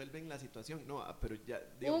radares resuelven la situación? No, pero ya,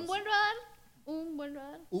 un digamos, buen radar. Un buen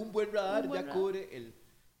radar un buen radar un buen ya radar. cubre el...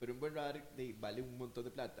 Pero un buen radar vale un montón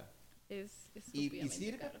de plata. es Y estúpidamente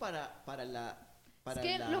sirve caro. para la... Para Es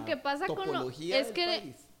que la lo que pasa con lo- topología es del que-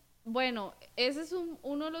 país. Bueno, ese es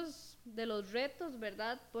uno de los retos,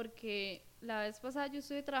 ¿verdad? Porque la vez pasada yo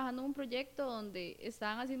estuve trabajando en un proyecto donde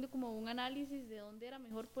estaban haciendo como un análisis de dónde era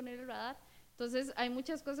mejor poner el radar. Entonces hay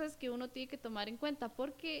muchas cosas que uno tiene que tomar en cuenta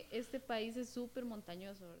porque este país es súper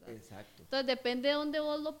montañoso, ¿verdad? Exacto. Entonces depende de dónde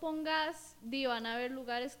vos lo pongas, van a haber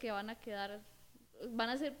lugares que van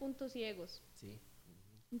a ser puntos ciegos. Sí.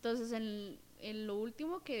 Entonces, en lo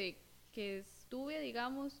último que estuve,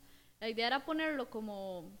 digamos, la idea era ponerlo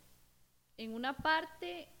como en una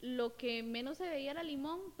parte, lo que menos se veía era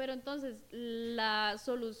Limón, pero entonces la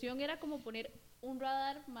solución era como poner un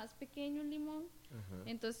radar más pequeño en Limón, Ajá.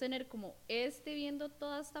 entonces tener como viendo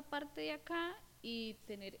toda esta parte de acá y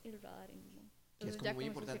tener el radar en Limón. Que es Entonces, como ya muy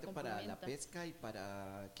con eso se importante para la complementa. pesca y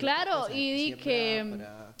para... ¿qué Claro, otra cosa? y di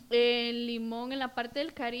Siembra que para el Limón en la parte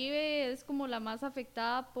del Caribe es como la más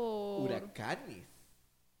afectada por huracanes.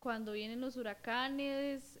 cuando vienen los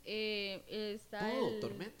huracanes, está Todo,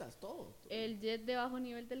 tormentas, todo. el jet de bajo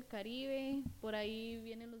nivel del Caribe, por ahí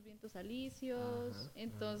vienen los vientos alisios, Ajá,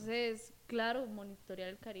 entonces, claro, monitorear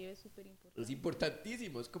el Caribe es súper importante. Es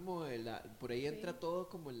importantísimo, es como por ahí entra Sí. todo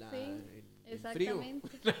como Sí, el frío. exactamente.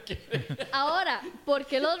 Ahora, ¿por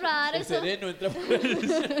qué los El radares son, sereno entra por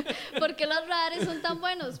ahí. ¿por qué los radares son tan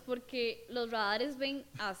buenos? Porque los radares ven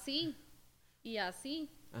así y así.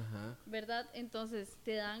 Ajá. ¿Verdad? Entonces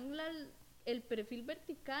te dan el perfil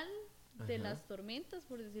vertical de Ajá. las tormentas,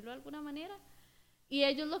 por decirlo de alguna manera, y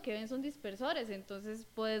ellos lo que ven son dispersores, entonces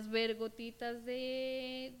puedes ver gotitas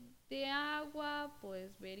de agua,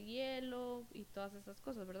 puedes ver hielo y todas esas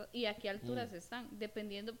cosas, ¿verdad? Y a qué alturas están,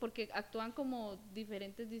 dependiendo, porque actúan como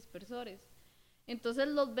diferentes dispersores. Entonces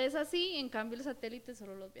los ves así, en cambio el satélite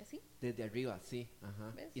solo los ve así. Desde arriba, sí.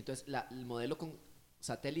 Ajá. ¿Ves? Y entonces el modelo con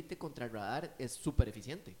satélite contra radar es súper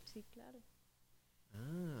eficiente. Sí, claro.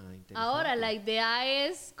 Ah, interesante. Ahora, la idea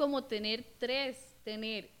es como tener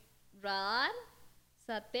tener radar,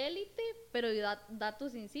 satélite, pero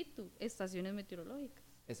datos in situ, estaciones meteorológicas.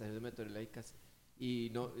 Estaciones meteorológicas. Y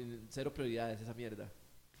no, cero prioridades esa mierda.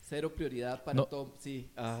 Cero prioridad para No. todo. Sí.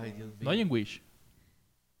 Ay, Dios mío. No hay en Wish.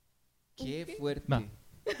 Qué ¿Qué? fuerte. No.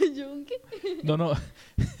 ¿Yunque? No.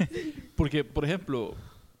 Porque, por ejemplo,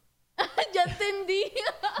 Ya entendí.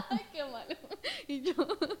 Ay, qué malo. Y yo, No,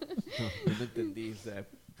 yo no entendí. O sea,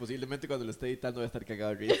 posiblemente cuando lo esté editando voy a estar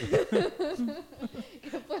cagado de risa.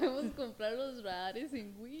 que podemos comprar los radares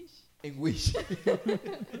en Wish. En Wish.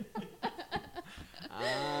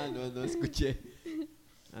 No escuché.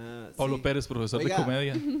 Pablo Sí. Pérez, profesor Oiga. de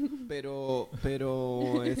comedia. Pero,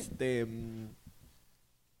 pero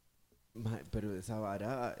esa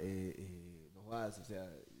vara, no jodas, o sea,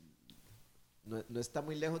 no está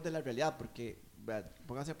muy lejos de la realidad, porque, vean,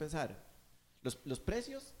 pónganse a pensar, los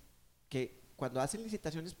precios que cuando hacen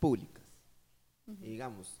licitaciones públicas, y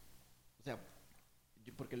digamos, o sea,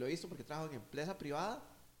 porque lo he visto, porque trabajo en empresa privada,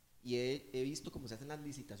 y he visto cómo se hacen las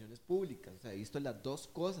licitaciones públicas, o sea, he visto las dos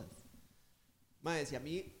cosas. Mae,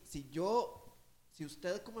 si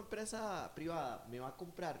usted como empresa privada me va a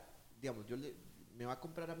comprar, digamos, me va a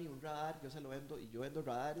comprar a mí un radar, yo se lo vendo y yo vendo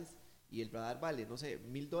radares y el radar vale, no sé,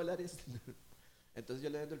 $1,000. Entonces yo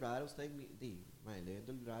le vendo el radar a usted mae, le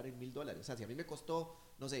vendo el radar en $1,000. O sea, si a mí me costó,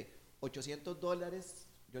 no sé, $800,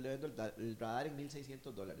 yo le vendo el radar en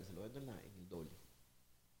 $1,600, se lo vendo en el doble.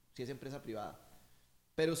 Si es empresa privada.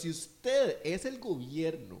 Pero si usted es el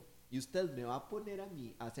gobierno y usted me va a poner a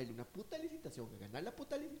mí a hacerle una puta licitación, a ganar la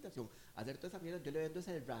puta licitación, a hacer toda esa mierda, yo le vendo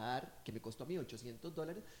ese radar que me costó a mí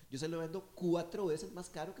 $800, yo se lo vendo 4 veces más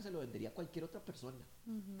caro que se lo vendería a cualquier otra persona.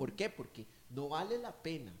 ¿Por qué? Porque no vale la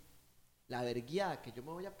pena la verguiada que yo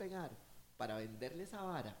me voy a pegar para venderle esa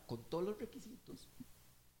vara con todos los requisitos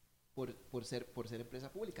por ser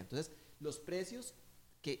empresa pública. Entonces, los precios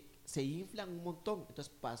que se inflan un montón. Entonces,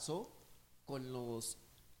 pasó con los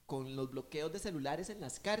bloqueos de celulares en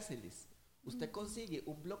las cárceles. Usted consigue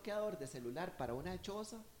un bloqueador de celular para una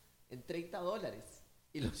choza en $30.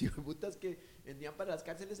 Y los hijueputas que vendían para las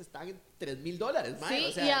cárceles estaban en $3,000, Sí,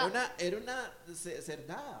 o sea, era una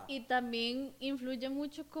cerdada. Y también influye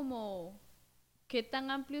mucho como qué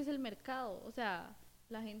tan amplio es el mercado. O sea,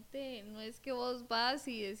 la gente, no es que vos vas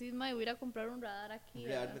y decís, mae, voy a ir a comprar un radar aquí.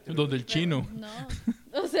 Realmente Donde el chino. No,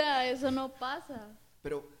 o sea, eso no pasa.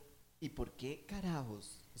 Pero, ¿y por qué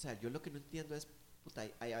carajos? O sea, yo lo que no entiendo es, puta,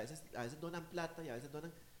 a veces donan plata y a veces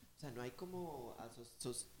donan, o sea, no hay como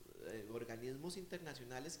organismos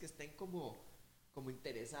internacionales que estén como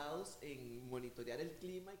interesados en monitorear el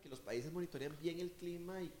clima y que los países monitorean bien el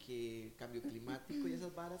clima y que cambio climático y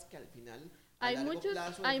esas varas que al final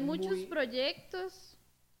Hay muchos proyectos,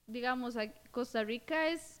 digamos, Costa Rica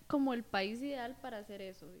es como el país ideal para hacer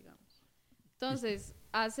eso, digamos. Entonces,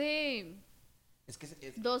 hace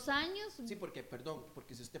 2 años... Sí, porque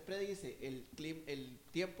si usted predice el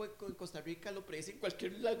tiempo en Costa Rica, lo predice en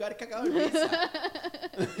cualquier lugar cagado de risa.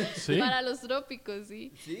 Sí. Para los trópicos,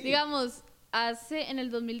 sí. Digamos, en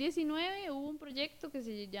el 2019 hubo un proyecto que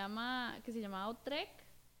se llamaba OTREC.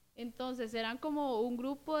 Entonces eran como un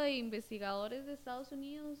grupo de investigadores de Estados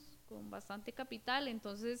Unidos con bastante capital.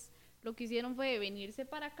 Entonces lo que hicieron fue venirse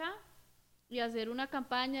para acá y hacer una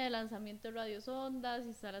campaña de lanzamiento de radiosondas,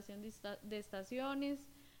 instalación de estaciones.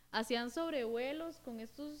 Hacían sobrevuelos con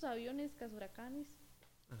estos aviones cazahuracanes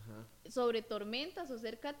sobre tormentas o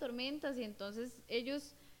cerca de tormentas. Y entonces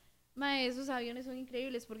ellos, esos aviones son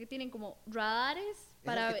increíbles porque tienen como radares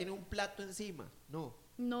para... ¿Es el que tiene un plato encima?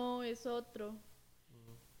 No, es otro.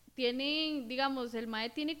 Tienen, digamos, el MAE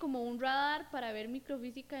tiene como un radar para ver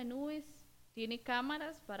microfísica de nubes, tiene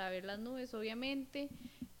cámaras para ver las nubes, obviamente,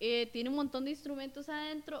 tiene un montón de instrumentos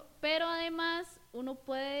adentro, pero además uno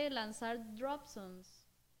puede lanzar drop zones,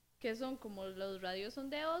 que son como los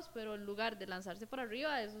radiosondeos, pero en lugar de lanzarse por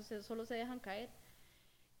arriba, solo se dejan caer.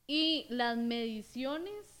 Y las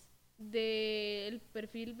mediciones del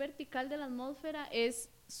perfil vertical de la atmósfera es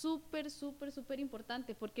súper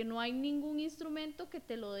importante porque no hay ningún instrumento que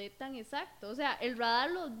te lo dé tan exacto. O sea, el radar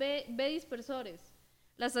los ve dispersores,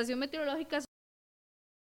 la estación meteorológica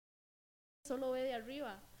solo ve de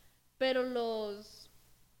arriba, pero los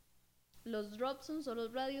drop zones o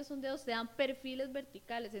los radiosondeos te dan perfiles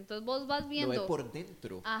verticales, entonces vos vas viendo... Lo ve por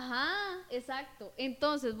dentro. Ajá, exacto.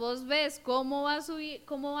 Entonces vos ves cómo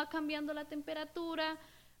va cambiando la temperatura,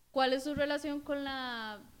 cuál es su relación con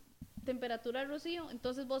la temperatura del rocío.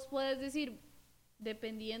 Entonces vos puedes decir,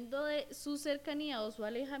 dependiendo de su cercanía o su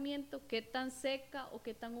alejamiento, qué tan seca o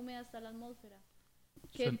qué tan húmeda está la atmósfera,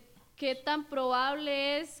 qué tan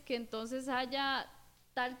probable es que entonces haya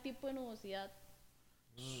tal tipo de nubosidad.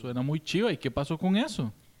 Suena muy chiva. ¿Y qué pasó con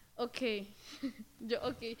eso? Ok.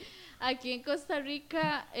 Aquí en Costa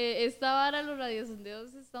Rica, esta vara, los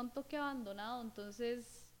radiosondeos está un toque abandonado,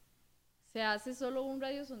 entonces se hace solo un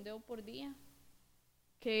radiosondeo por día,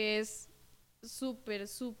 que es súper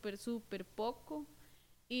poco,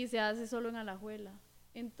 y se hace solo en Alajuela.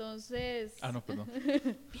 Entonces... No, perdón.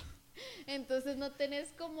 Entonces no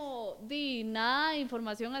tenés como nada de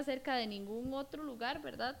información acerca de ningún otro lugar,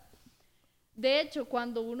 ¿verdad? De hecho,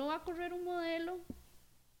 cuando uno va a correr un modelo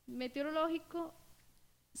meteorológico,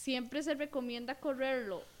 siempre se recomienda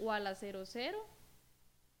correrlo o a las 00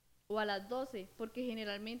 o a las 12, porque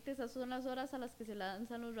generalmente esas son las horas a las que se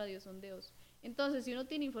lanzan los radiosondeos. Entonces, si uno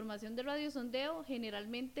tiene información de radiosondeo,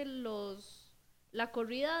 generalmente la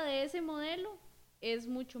corrida de ese modelo es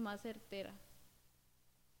mucho más certera.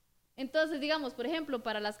 Entonces, digamos, por ejemplo,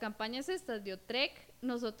 para las campañas estas de OTREC,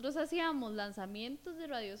 nosotros hacíamos lanzamientos de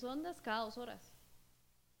radiosondas cada 2 horas.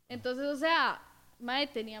 Entonces, o sea,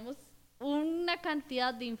 teníamos una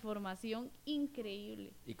cantidad de información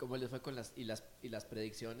increíble. ¿Y cómo les fue con las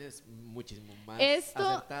predicciones muchísimo más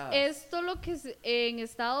acertadas? Esto en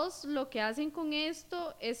Estados lo que hacen con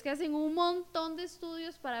esto es que hacen un montón de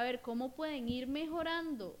estudios para ver cómo pueden ir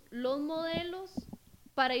mejorando los modelos,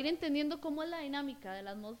 para ir entendiendo cómo es la dinámica de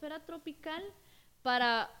la atmósfera tropical,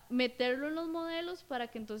 para meterlo en los modelos,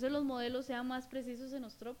 para que entonces los modelos sean más precisos en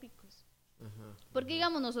los trópicos. Porque,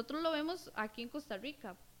 digamos, nosotros lo vemos aquí en Costa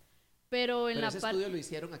Rica, Pero en Pero la ese parte... estudio lo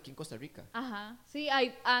hicieron aquí en Costa Rica. Ajá, sí,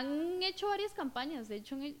 han hecho varias campañas, de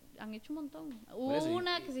hecho han hecho un montón. Hubo eso,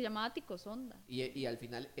 una que se llamaba Ticosonda. Y al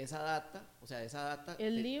final esa data, o sea, esa data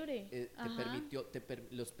Es libre. te Ajá. permitió,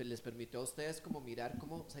 les permitió a ustedes como mirar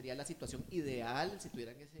cómo sería la situación ideal si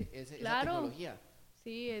tuvieran esa Claro. tecnología.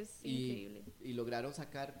 Sí, es increíble. Y lograron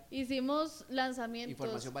sacar Hicimos lanzamientos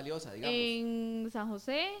información valiosa, digamos. en San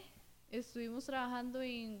José, estuvimos trabajando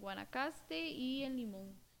en Guanacaste y en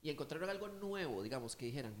Limón. Y encontraron algo nuevo, digamos, que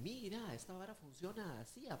dijeran, mira, esta vara funciona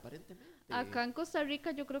así, aparentemente. Acá en Costa Rica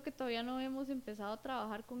yo creo que todavía no hemos empezado a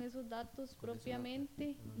trabajar con esos datos Con esos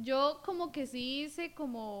propiamente. Yo como que sí hice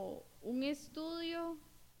como un estudio,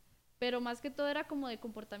 pero más que todo era como de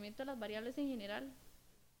comportamiento de las variables en general.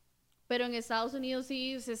 Pero en Estados Unidos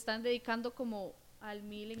sí se están dedicando como al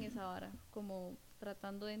 1000 en esa vara, como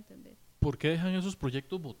tratando de entender. ¿Por qué dejan esos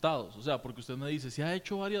proyectos botados? O sea, porque usted me dice, se ha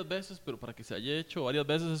hecho varias veces, pero para que se haya hecho varias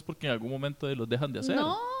veces es porque en algún momento los dejan de hacer.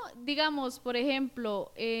 No, digamos, por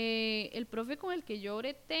ejemplo, el profe con el que yo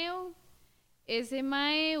breteo, ese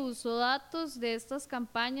mae usó datos de estas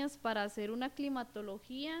campañas para hacer una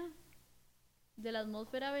climatología de la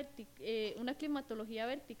atmósfera una climatología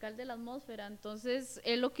vertical de la atmósfera. Entonces,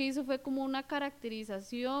 él lo que hizo fue como una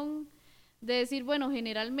caracterización de decir, bueno,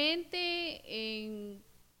 generalmente en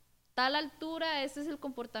tal altura este es el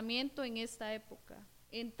comportamiento en esta época,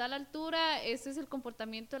 en tal altura este es el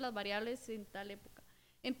comportamiento de las variables en tal época.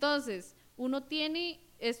 Entonces, uno tiene,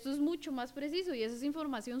 esto es mucho más preciso y esa es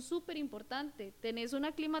información súper importante. Tenés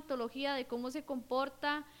una climatología de cómo se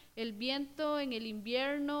comporta el viento en el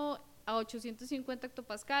invierno a 850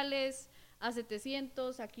 hectopascales, a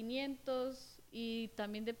 700, a 500, y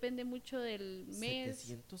también depende mucho del mes.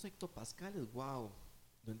 700 hectopascales, wow.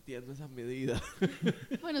 No entiendo esa medida.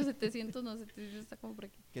 Bueno, 700 no, 700 está como por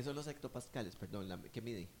aquí. ¿Qué son los hectopascales? Perdón, ¿qué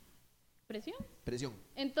mide? ¿Presión? Presión.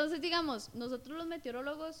 Entonces, digamos, nosotros los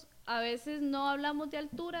meteorólogos a veces no hablamos de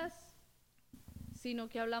alturas, sino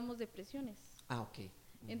que hablamos de presiones. Ah, ok.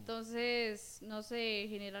 Entonces, no sé,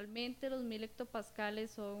 generalmente los 1000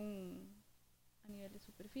 hectopascales son a nivel de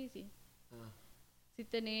superficie. Ah, Si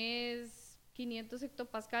tenés 500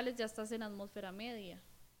 hectopascales ya estás en atmósfera media,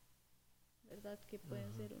 ¿verdad? Que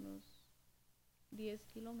pueden ser unos 10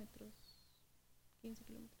 kilómetros, 15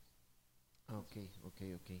 kilómetros.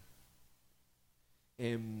 ok.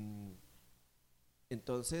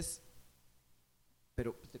 Entonces,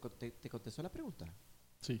 pero ¿te contestó la pregunta?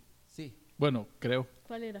 Sí. Sí. Bueno, creo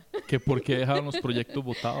 ¿Cuál era? que por qué dejaron los proyectos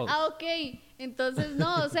botados. Ah, ok. Entonces,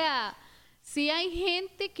 no, o sea, sí hay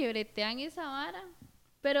gente que bretean esa vara,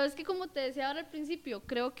 pero es que como te decía ahora al principio,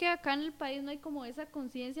 creo que acá en el país no hay como esa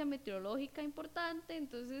conciencia meteorológica importante,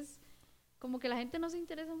 entonces como que la gente no se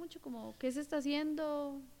interesa mucho como qué se está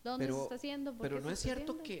haciendo, dónde se está haciendo, por Pero qué no se es está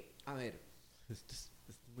cierto haciendo. que, a ver,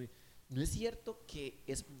 no es cierto que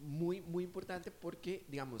es muy, muy importante porque,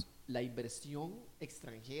 digamos, la inversión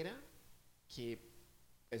extranjera, que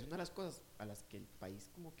es una de las cosas a las que el país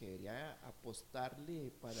como que debería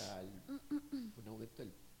apostarle para un aumento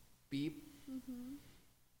del PIB,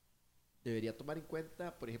 debería tomar en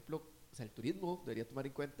cuenta, por ejemplo, o sea, el turismo debería tomar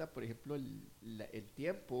en cuenta, por ejemplo, el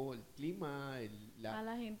tiempo, el clima, A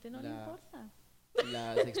la gente no le importa.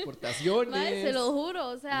 las exportaciones. Mae, se lo juro,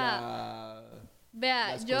 o sea,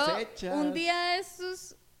 vea, las yo cosechas. un día de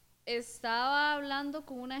estos estaba hablando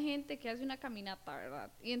con una gente que hace una caminata,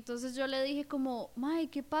 ¿verdad? Y entonces yo le dije como, mae,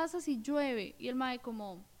 ¿qué pasa si llueve? Y el mae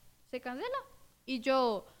como, ¿se cancela? Y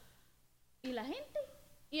yo, ¿y la gente?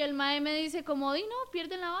 Y el mae me dice como, di no,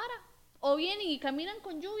 pierden la vara. O vienen y caminan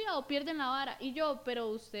con lluvia o pierden la vara. Y yo, pero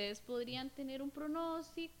ustedes podrían tener un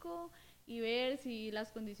pronóstico y ver si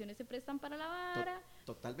las condiciones se prestan para la vara.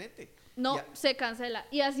 Totalmente. No, se cancela.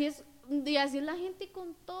 Y así es la gente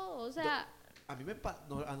con todo, o sea...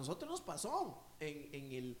 A nosotros nos pasó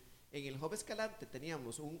en el Hub Escalante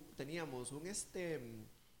teníamos un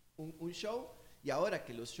show, y ahora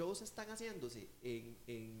que los shows están haciéndose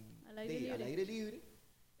Al aire libre,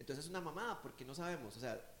 entonces es una mamada porque no sabemos, o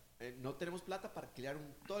sea, no tenemos plata para alquilar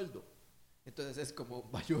un toldo. Entonces es como,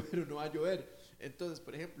 ¿va a llover o no va a llover? Entonces,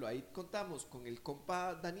 por ejemplo, ahí contamos con el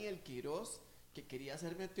compa Daniel Quiroz, que quería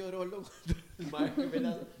ser meteorólogo. El maestro nos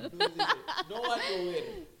dice, no va a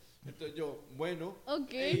llover. Entonces yo, bueno, Ok.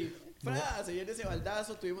 se viene ese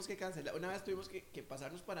baldazo, tuvimos que cancelar. Una vez tuvimos que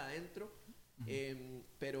pasarnos para adentro,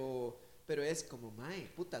 pero es como, mae,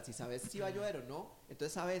 puta, si sabes si va a llover o no,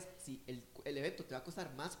 entonces sabes si el evento te va a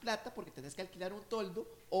costar más plata porque tenés que alquilar un toldo,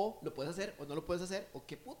 o lo puedes hacer o no lo puedes hacer, o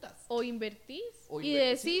qué putas. O invertís O y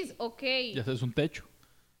invertís, decís, sí. ok. Y haces un techo.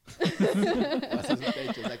 O haces un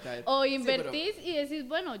techo, exactamente. O Sí, invertís y decís,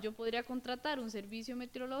 bueno, yo podría contratar un servicio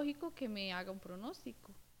meteorológico que me haga un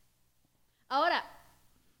pronóstico. Ahora,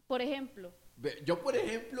 por ejemplo, Yo, por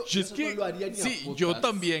ejemplo, Yo es eso que, no lo haría ni a sí, putas. yo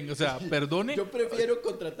también, o sea, perdone. Yo prefiero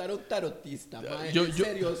contratar a un tarotista, mae. Yo- En yo-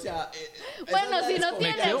 serio, o sea... bueno, si no Me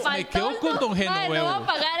tiene quedo- me faltón, quedo con don mae, no Genoveo. va a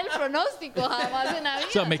pagar el pronóstico jamás en la vida.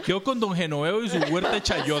 O sea, me quedo con don Genoveo y su huerta de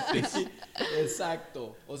chayotes.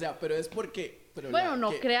 Exacto. O sea, pero es porque... pero bueno, la-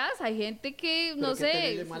 no que- creas, hay gente que, pero no que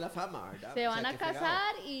tenerle sé, mala fama, ¿verdad? se O sea, van a qué fregado.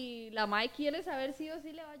 casar y la mae quiere saber si o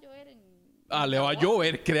si le va a llover en... Ah, le va a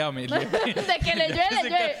llover, créame. De que le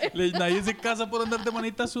llueve, le llueve. Nadie se casa por andar de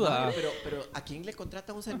manita sudada. No, pero ¿a quién le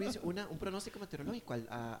contrata un servicio, un pronóstico meteorológico?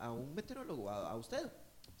 ¿A un meteorólogo? ¿A usted?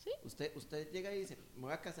 Sí. Usted llega y dice, me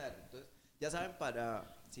voy a casar. Entonces, ya saben,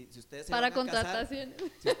 si ustedes se Para van a casar, contratación.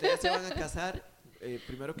 si ustedes se van a casar,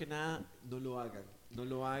 primero que nada, no lo hagan. No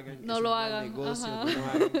lo hagan. No es lo un mal hagan, negocio, ajá. no lo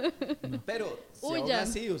hagan. Pero si aún Huyan.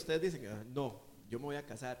 así ustedes dicen, no, yo me voy a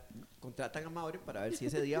casar, contratan a Maure para ver si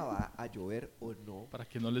ese día va a llover o no. Para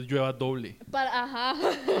que no les llueva doble. Ajá.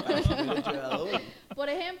 Para que no les llueva doble. Por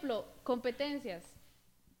ejemplo, competencias.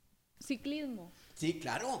 Ciclismo. Sí,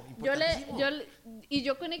 claro, Yo importantísimo. y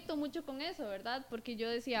yo conecto mucho con eso, ¿verdad? Porque yo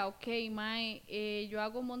decía, ok, mae, yo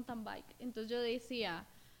hago mountain bike. Entonces yo decía,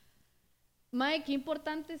 mae, qué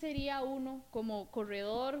importante sería uno como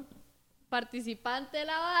corredor, participante de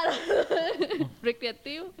la vara,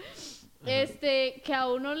 recreativo, que a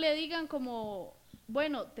uno le digan como,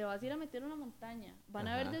 bueno, te vas a ir a meter a una montaña, van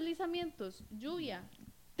a haber Ajá. deslizamientos, lluvia,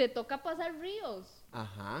 te toca pasar ríos.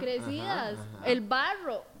 Ajá, Crecidas, ajá, ajá. el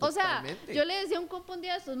barro. O sea, Totalmente. yo le decía a un compa un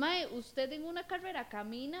día de estos, mae, usted en una carrera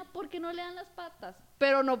camina porque no le dan las patas,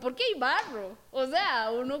 pero no porque hay barro. O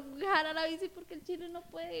sea, uno jala la bici porque el chile no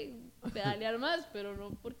puede pedalear más, pero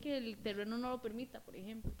no porque el terreno no lo permita, por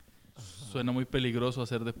ejemplo. Suena muy peligroso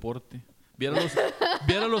hacer deporte.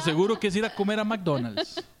 Viera lo seguro que es ir a comer a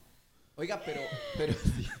McDonald's. Oiga, pero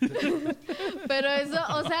sí. Pero eso,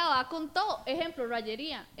 o sea, va con todo. Ejemplo,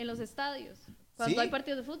 rayería en los estadios, cuando Sí. hay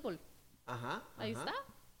partidos de fútbol. Ajá. Ahí ajá. está.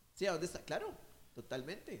 Sí, ¿a dónde está? Claro,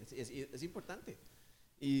 totalmente. Es importante.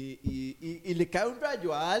 Y le cae un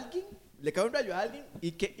rayo a alguien,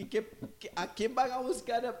 ¿a quién van a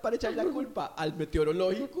buscar para echar la culpa? ¿Al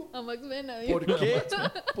meteorológico? A Max Mena, ¿Por qué?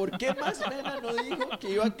 ¿Por qué Max Mena no dijo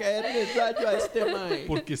que iba a caer el rayo a este mae?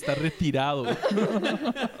 Porque está retirado.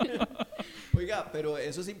 Oiga, pero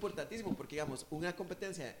eso es importantísimo porque, digamos, una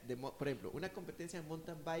competencia, por ejemplo, una competencia de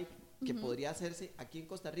mountain bike que podría hacerse aquí en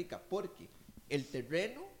Costa Rica porque el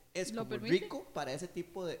terreno es ¿Lo como permite? rico para ese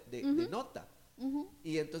tipo de nota.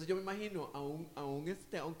 Y entonces yo me imagino a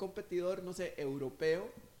un competidor, no sé, europeo,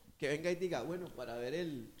 que venga y diga, bueno, para ver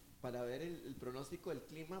el pronóstico del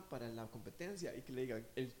clima para la competencia y que le digan,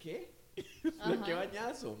 ¿el qué? Ajá. ¿Qué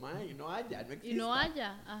bañazo, mae? No existe. Y no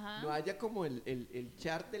haya, ajá. No haya como el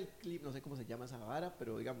chart del clip, no sé cómo se llama esa vara,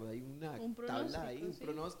 pero digamos, hay una Un tabla ahí, un sí.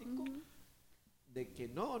 pronóstico de que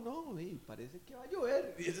no, parece que va a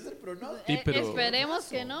llover. Y ese es el pronóstico. Sí, pero- Esperemos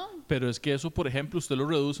que no. Pero es que eso, por ejemplo, usted lo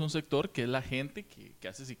reduce a un sector que es la gente que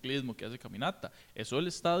hace ciclismo, que hace caminata. Eso del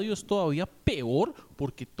estadio es todavía peor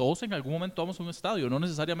porque todos en algún momento vamos a un estadio, no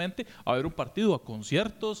necesariamente a ver un partido, a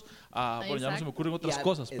conciertos, bueno, ya no se me ocurren otras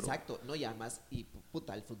cosas. Pero Exacto, no, y además, y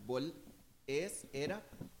puta, el fútbol era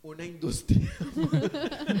una industria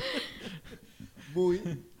muy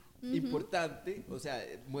importante, o sea,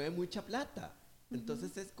 mueve mucha plata.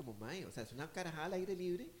 Entonces es como, mae, o sea, es una carajada al aire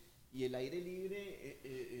libre y el aire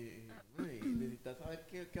libre, mae, necesitas saber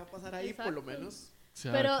qué va a pasar ahí, por lo Exacto. menos. o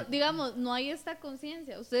sea, Pero que- digamos, no hay esta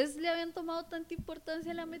conciencia. ¿Ustedes le habían tomado tanta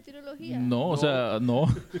importancia a la meteorología? no, o No. sea, no.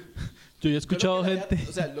 Yo ya he escuchado Yo lo que gente.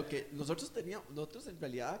 o sea, lo que nosotros en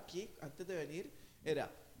realidad aquí, antes de venir,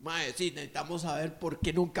 era, mae, sí, necesitamos saber por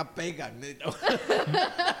qué nunca pegan. Necesitamos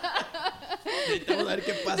saber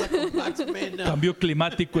qué pasa con Max Mena. Cambio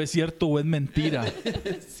climático, ¿es cierto o es mentira?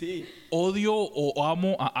 Sí. Odio o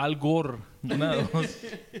amo a Al Gore. Una de dos.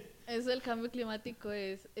 Eso del cambio climático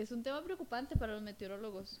es un tema preocupante para los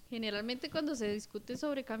meteorólogos. Generalmente cuando se discute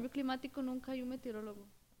sobre cambio climático nunca hay un meteorólogo.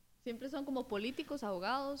 Siempre son como políticos,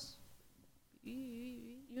 abogados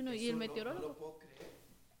y el Eso meteorólogo. No lo puedo creer.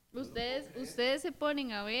 Ustedes se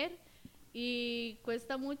ponen a ver y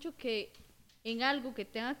cuesta mucho que en algo que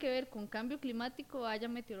tenga que ver con cambio climático haya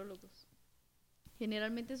meteorólogos.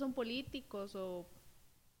 Generalmente son políticos o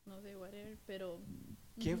no sé, whatever, pero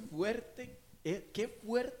Qué fuerte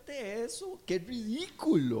eso, qué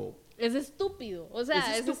ridículo. es estúpido, o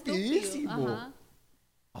sea, Es es estúpido. estupidísimo. Ajá.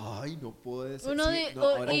 Ay, no puede ser. Uno Sí, de- no, o-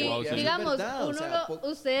 ahora y que lo veas, es digamos, verdad, o uno sea,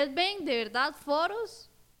 ustedes ven de verdad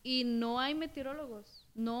foros y no hay meteorólogos.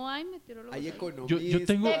 No hay meteorólogos. hay ahí. economistas. Yo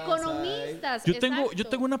tengo- Economistas. Yo tengo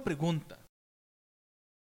exacto. una pregunta.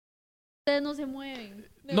 Ustedes no se mueven.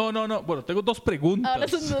 No. Bueno, tengo dos preguntas. Ahora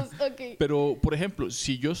son dos, ok. Pero, por ejemplo,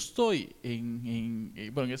 si yo estoy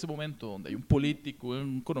bueno, en ese momento donde hay un político,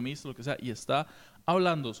 un economista, lo que sea, y está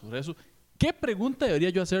hablando sobre eso, ¿qué pregunta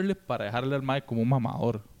debería yo hacerle para dejarle al mae como un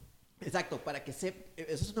mamador? Exacto, para que sepa.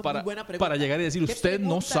 Eso es una Para- muy buena pregunta. para llegar y decir, ¿Qué usted no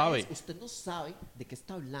pregunta sabe? es? Usted no sabe de qué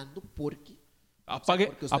está hablando porque. Apague,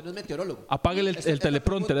 Porque usted no es meteorólogo. apáguele Esa el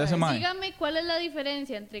teleprompter de ese pregunta mae. Dígame cuál es la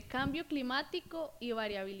diferencia entre cambio climático y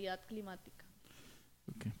variabilidad climática.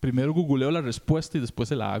 Ok. Primero googleo la respuesta y después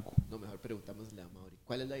se la hago. No, mejor preguntámosle a Mauri.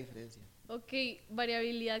 ¿Cuál es la diferencia? Ok,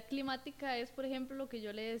 variabilidad climática es, por ejemplo, lo que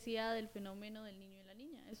yo le decía del fenómeno del niño y la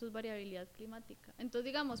niña. Eso es variabilidad climática. Entonces,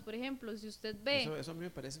 digamos, por ejemplo, si usted ve... Eso a mí me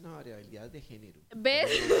parece una variabilidad de género. ¿Ves?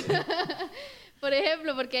 Por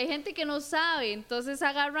ejemplo, porque hay gente que no sabe, entonces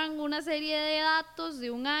agarran una serie de datos de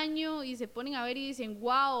un año y se ponen a ver y dicen,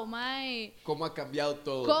 wow, mae, ¿Cómo ha cambiado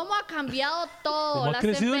todo? ¿cómo ha cambiado todo? ¿Cómo ha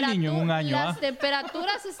crecido el niño en un año, Las ah?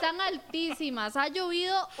 temperaturas están altísimas, ha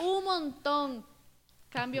llovido un montón.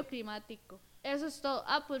 Cambio climático. Eso es todo.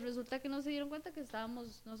 Ah, pues resulta que no se dieron cuenta que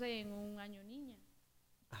estábamos, no sé, en un año niña.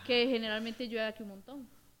 Que generalmente llueve aquí un montón.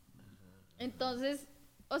 Entonces,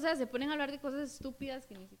 o sea, se ponen a hablar de cosas estúpidas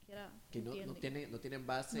que ni siquiera Que no entienden. tienen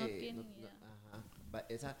base. No tienen idea. Ajá.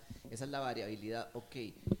 Esa es la variabilidad. Ok.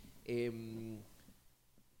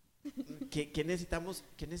 ¿Qué necesitamos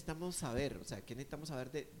saber? O sea, ¿qué necesitamos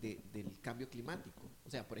saber del cambio climático? O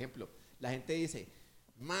sea, por ejemplo, la gente dice,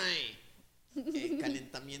 mae,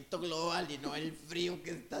 calentamiento global y no el frío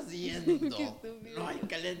que está haciendo. Qué estúpido. No hay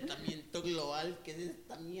calentamiento global, ¿qué es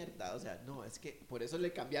esta mierda? O sea, no, es que por eso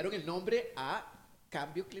le cambiaron el nombre a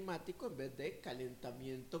cambio climático en vez de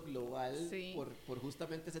calentamiento global, Sí. por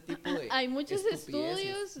justamente ese tipo de Hay muchos estupideces.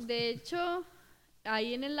 estudios, de hecho,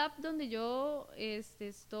 ahí en el lab donde yo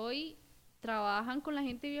estoy, trabajan con la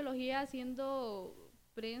gente de biología haciendo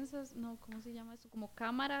prensas, no, ¿cómo se llama eso? Como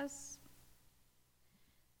cámaras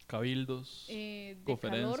Cabildos, de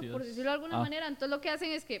conferencias. calor, por decirlo de alguna Ah. manera. Entonces lo que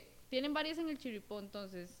hacen es que tienen varias en el Chirripó,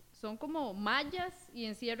 entonces son como mallas y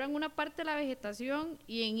encierran una parte de la vegetación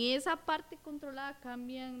y en esa parte controlada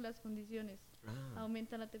cambian las condiciones.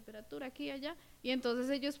 Aumentan la temperatura aquí y allá y entonces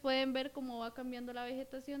ellos pueden ver cómo va cambiando la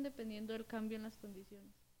vegetación dependiendo del cambio en las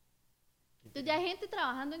condiciones. Entonces ya hay gente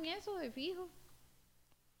trabajando en eso de fijo.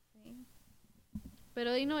 Sí.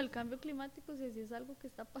 Pero no, el cambio climático sí es algo que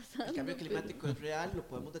está pasando. El cambio pero- climático es real, lo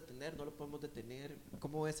podemos detener, no lo podemos detener.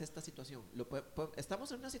 ¿Cómo es esta situación? Estamos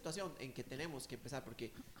en una situación en que tenemos que empezar,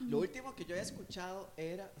 porque lo último que yo había escuchado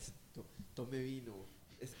era, tome vino.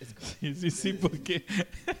 Es como- Sí,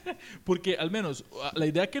 porque al menos la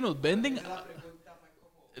idea que nos venden, Y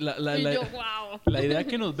yo, wow. la idea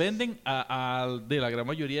que nos venden de la gran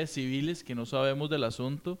mayoría de civiles que no sabemos del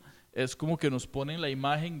asunto es como que nos ponen la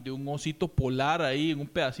imagen de un osito polar ahí en un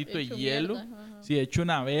pedacito Hecho de hielo, mierda, ajá. sí, hecho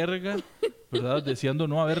una verga, ¿verdad? Deseando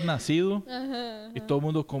no haber nacido. Y todo el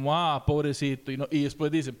mundo como, pobrecito. Y después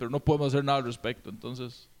dicen, pero no podemos hacer nada al respecto.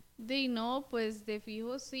 Entonces, No, pues de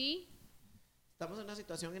fijo sí. Estamos en una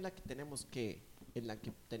situación en la que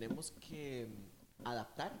tenemos que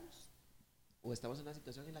adaptarnos, o estamos en una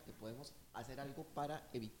situación en la que podemos hacer algo para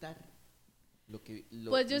evitar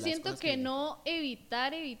Pues yo las siento cosas que vienen. no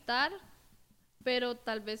evitar, pero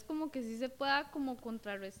tal vez como que sí se pueda como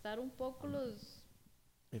contrarrestar un poco los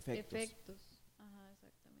efectos. Ajá,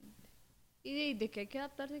 exactamente. Y de que hay que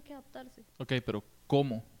adaptarse. ok, pero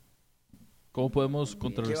 ¿cómo? ¿Cómo podemos ¿Qué va a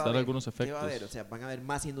contrarrestar haber? algunos ¿Qué va a efectos? haber? O sea, van a haber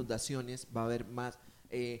más inundaciones, va a haber más...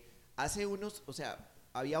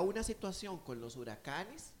 había una situación con los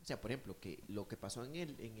huracanes, o sea, por ejemplo, que lo que pasó en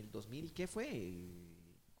el 2000, ¿qué fue?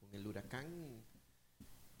 Con el huracán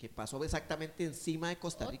que pasó exactamente encima de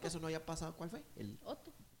Costa Rica, eso no había pasado, ¿cuál fue?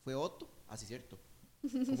 Otto. Fue Otto, así cierto.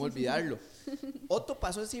 ¿Cómo olvidarlo? Otto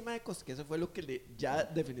pasó encima de Costa, que eso fue lo que ya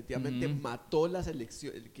definitivamente Ujú. mató las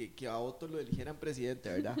elecciones, que a Otto lo eligieran presidente,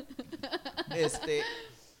 ¿verdad?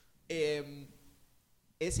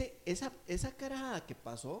 Esa carajada que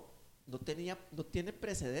pasó no tiene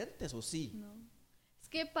precedentes, ¿o sí? No. Es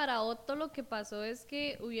que para Otto lo que pasó es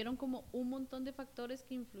que hubieron como un montón de factores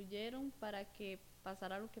que influyeron para que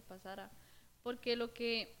pasara lo que pasara. Porque lo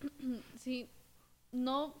que, sí,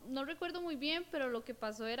 no recuerdo muy bien, pero lo que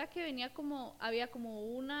pasó era que había como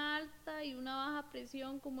una alta y una baja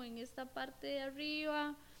presión como en esta parte de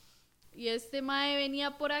arriba. Y este mae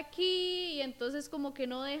venía por aquí y entonces como que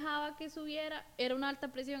no dejaba que subiera, era una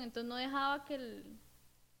alta presión, entonces no dejaba que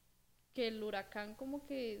el huracán como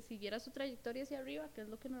que siguiera su trayectoria hacia arriba, que es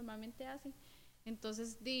lo que normalmente hace.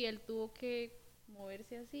 Entonces él tuvo que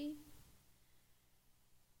moverse así.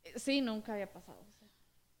 Sí, nunca había pasado. O sea,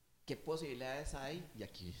 ¿Qué posibilidades hay? Y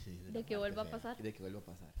aquí, De que vuelva a pasar. De que vuelva a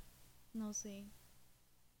pasar. No sé.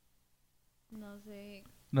 No sé.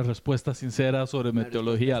 Una respuesta sincera sobre La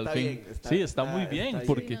meteorología al respuesta fin. está bien, Sí, está muy bien, está bien.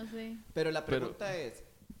 porque Sí, no sé. Pero la pregunta es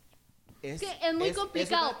que es muy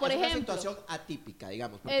complicado, por ejemplo. Es una situación atípica,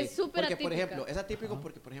 digamos. Es súper Porque, por atípica. ejemplo, es atípico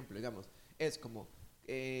porque, por ejemplo, digamos, es como,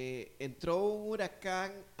 entró un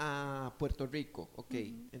huracán a Puerto Rico, ok.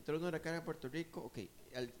 Entró un huracán a Puerto Rico, ok.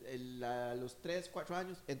 A los 3, 4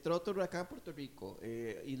 años, entró otro huracán a Puerto Rico,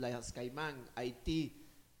 Islas Caimán, Haití,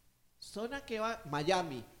 zona que va,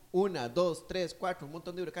 Miami, 1, 2, 3, 4, un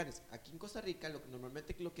montón de huracanes. Aquí en Costa Rica,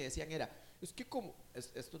 normalmente lo que decían era, es que como,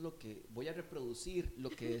 esto es lo que voy a reproducir, lo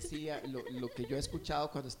que decía, lo que yo he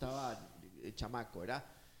escuchado cuando estaba chamaco, ¿verdad?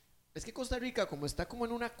 Es que Costa Rica, como está como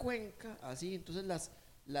en una cuenca, así, entonces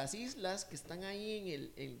las islas que están ahí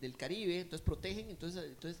en el del Caribe, entonces protegen,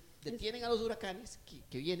 entonces detienen a los huracanes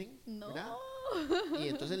que vienen, No. ¿verdad? Y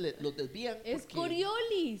entonces los desvían. Es porque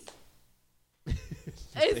Coriolis.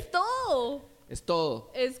 Es todo. es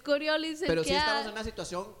todo. Es Coriolis el Pero que sí estamos en una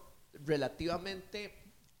situación relativamente,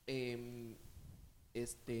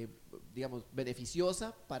 digamos,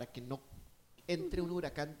 beneficiosa para que no entre un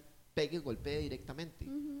huracán, pegue, golpee directamente.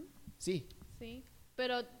 Sí. Sí,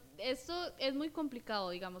 pero esto es muy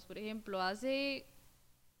complicado, digamos, por ejemplo, hace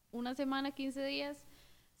una semana, 15 días,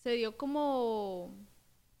 se dio como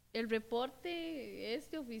el reporte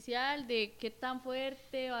oficial de qué tan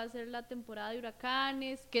fuerte va a ser la temporada de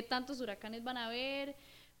huracanes, qué tantos huracanes van a haber,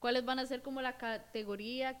 cuáles van a ser como la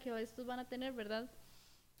categoría que estos van a tener, ¿verdad?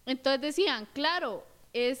 Entonces decían, claro,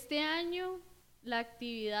 este año la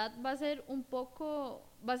actividad va a ser un poco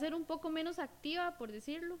menos activa, por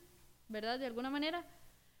decirlo, ¿verdad? De alguna manera,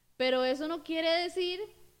 pero eso no quiere decir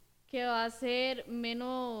que va a ser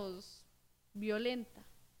menos violenta,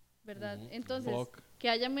 ¿verdad? Entonces, que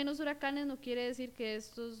haya menos huracanes no quiere decir que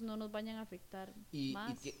estos no nos vayan a afectar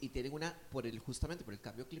más. Y tienen justamente por el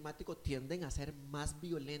cambio climático, tienden a ser más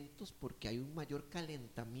violentos porque hay un mayor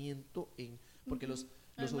calentamiento porque los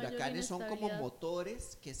huracanes son como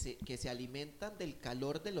motores que se alimentan del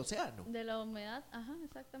calor del océano. De la humedad, ajá,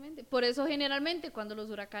 exactamente. Por eso generalmente cuando los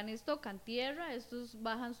huracanes tocan tierra, estos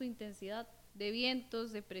bajan su intensidad de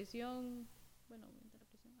vientos, de presión, bueno, aumenta la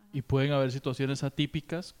presión. Ajá. y pueden haber situaciones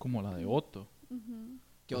atípicas como la de Otto.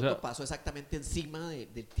 Que O sea, Otto pasó exactamente encima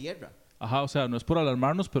de tierra. Ajá, o sea, no es por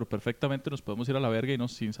alarmarnos, pero perfectamente nos podemos ir a la verga y no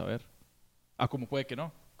sin saber. Ah, como puede que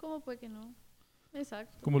no. ¿Cómo puede que no?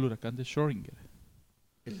 Exacto. Como el huracán de Schrödinger.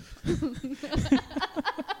 Qué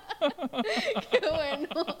bueno.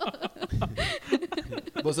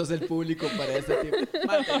 Vos sos el público para este tipo.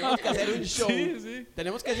 Man, tenemos que hacer un show. Sí.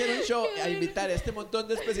 Tenemos que hacer un show a invitar a este montón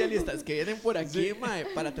de especialistas que vienen por aquí, mae,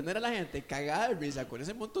 para tener a la gente cagada de risa con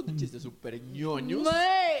ese montón de chistes súper ñoños.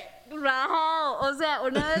 Mae, rajado. O sea,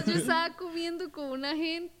 una vez yo estaba comiendo con una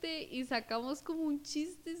gente y sacamos como un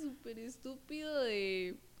chiste súper estúpido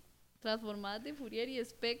de transformadas de Fourier y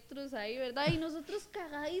espectros ahí, ¿verdad? Y nosotros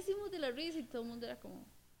cagadísimos de la risa y todo el mundo era como...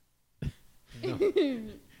 No.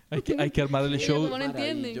 Hay que armar el Sí, show. como no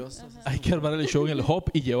entienden. Maravilloso. Ajá. Hay que armar el show en el hop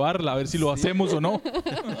y llevarla a ver si lo hacemos o no.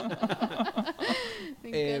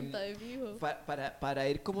 Me encanta, de fijo. Para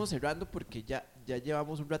ir como cerrando, porque ya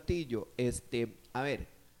llevamos un ratillo. A ver,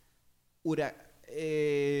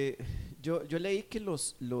 yo leí que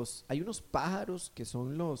hay unos pájaros que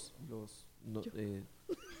son los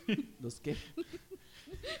qué.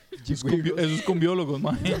 Esos con biólogos,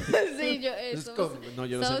 man. Sí, yo... No,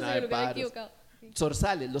 yo no sé nada de pájaros.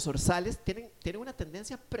 Zorzales. Los zorzales tienen una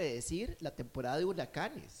tendencia a predecir la temporada de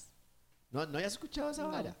huracanes. ¿No hayas escuchado esa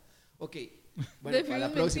vara? Ok, bueno, De para la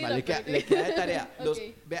fijo próxima mentira, le queda de tarea. Ok.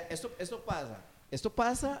 Vea, esto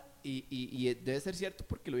pasa y debe ser cierto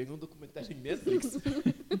porque lo vi en un documental en Netflix.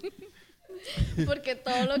 Porque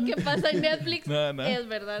todo lo que pasa en Netflix Nada. es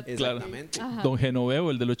verdad. Claro. Exactamente. Ajá. Don Genoveo,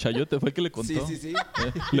 el de los chayotes, fue el que le contó. Sí.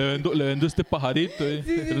 Le vendo este pajarito,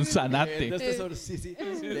 era un zanate.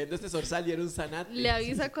 Le vendo este zorzal y era un zanate. Le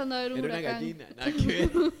avisa cuando va a haber un Era una huracán. gallina, nada que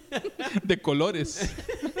ver. De colores.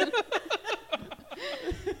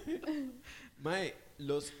 Mae,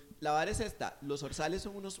 la vara es esta. Los zorzales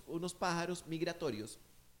son unos pájaros migratorios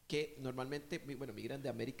que normalmente, migran de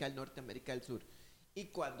América del Norte a América del Sur. Y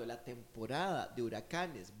cuando la temporada de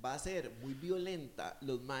huracanes va a ser muy violenta,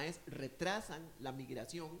 los maes retrasan la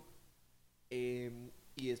migración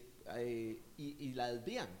y la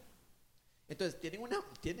desvían. Entonces tienen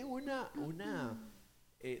una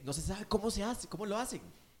no se sabe cómo lo hacen.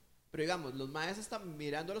 Pero digamos, los maes están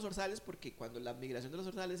mirando a los zorzales porque cuando la migración de los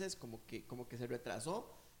zorzales es como que se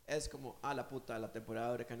retrasó, es como, la puta, la temporada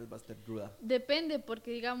de huracanes va a estar ruda. Depende,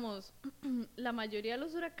 porque digamos, la mayoría de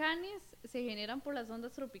los huracanes se generan por las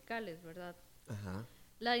ondas tropicales, ¿verdad? Ajá.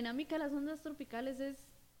 La dinámica de las ondas tropicales es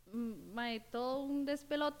todo un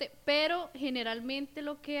despelote, pero generalmente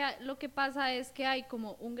lo que pasa es que hay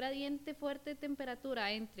como un gradiente fuerte de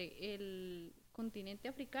temperatura entre el continente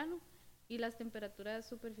africano y las temperaturas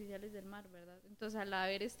superficiales del mar, ¿verdad? Entonces, al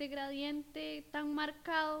haber este gradiente tan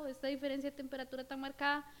marcado, esta diferencia de temperatura tan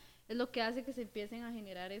marcada, es lo que hace que se empiecen a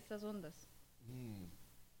generar estas ondas.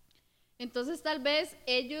 Entonces, tal vez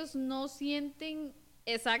ellos no sienten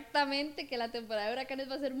exactamente que la temporada de huracanes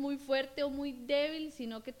va a ser muy fuerte o muy débil,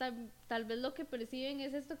 sino que tal vez lo que perciben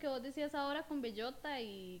es esto que vos decías ahora con Bellota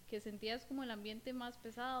y que sentías como el ambiente más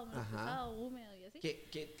pesado, húmedo y así.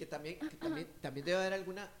 Que también debe haber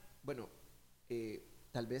alguna, bueno,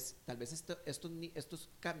 tal vez estos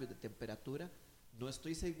cambios de temperatura, no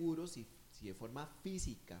estoy seguro si de forma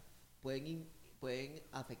física pueden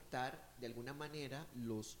afectar de alguna manera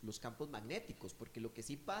los campos magnéticos, porque lo que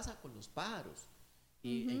sí pasa con los pájaros e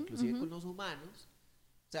inclusive con los humanos,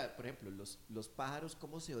 o sea, por ejemplo, los pájaros,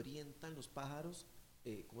 ¿cómo se orientan los pájaros?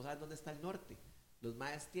 ¿Cómo saben dónde está el norte? Los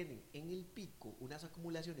maes tienen en el pico unas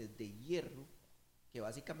acumulaciones de hierro que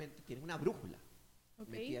básicamente tienen una brújula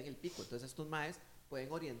metida en el pico, entonces estos maes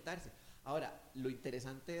pueden orientarse. Ahora, lo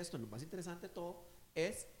interesante de esto, lo más interesante de todo,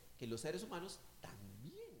 es que los seres humanos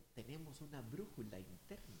también tenemos una brújula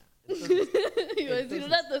interna. Entonces, iba a decir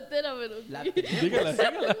una tontera, pero la sí. tenemos.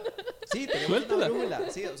 Dígala. Sí, tenemos Suéltala. una brújula.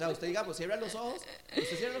 Sí, o sea, usted, digamos, usted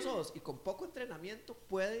cierra los ojos y con poco entrenamiento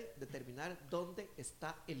puede determinar dónde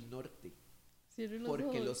está el norte. Cierre los Porque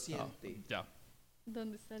ojos. lo siente. Ya.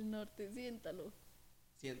 ¿Dónde está el norte? Siéntalo.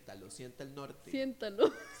 Sienta el norte.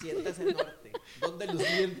 Siéntalo. Siéntase el norte. ¿Dónde lo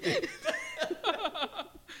siente?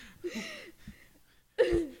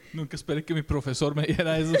 Nunca esperé que mi profesor me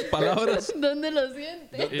diera esas palabras. ¿Dónde lo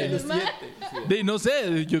siente? ¿Dónde lo El mar. siente? Sí. De, no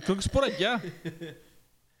sé, yo creo que es por allá.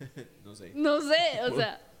 No sé. No sé, o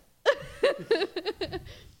sea.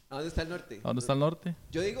 ¿A dónde está el norte? ¿A dónde está el norte?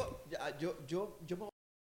 Yo digo, yo me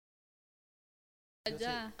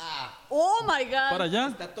Allá. Ah, Oh my God. ¿Para allá?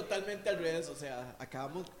 está totalmente al revés, o sea,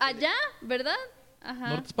 acabamos. Allá, ¿verdad? Ajá.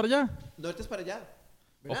 ¿Norte es para allá? Norte es para allá.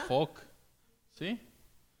 Oh, ¿Verdad? fuck. ¿Sí?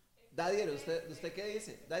 Dadier, ¿usted qué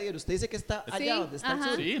dice? Dadier, usted dice que está allá Sí, donde está ajá. el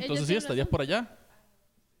sur. Sí, ellos entonces sí, tienen estaría razón. por allá.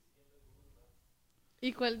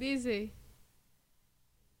 ¿Y cuál dice?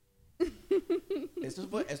 Esto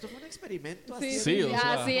fue un experimento Sí, así. Sí, o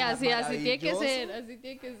sea, así tiene que maravilloso. ser, así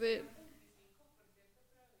tiene que ser.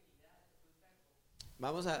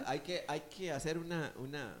 Vamos a, hay que hacer un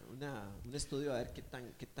estudio a ver qué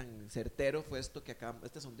tan certero fue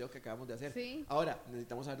este sondeo que acabamos de hacer. Sí. Ahora,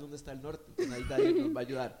 necesitamos saber dónde está el norte, entonces ahí Daniel nos va a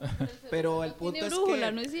ayudar. Pero el punto Tiene es brújula,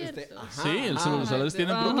 que ¿no es cierto? Sí, los celulares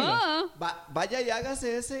tienen Ajá. brújula. Vaya y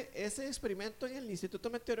hágase ese experimento en el Instituto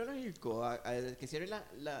Meteorológico, que cierre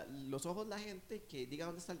los ojos la gente, que diga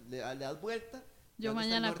dónde está, le das vuelta. Yo dónde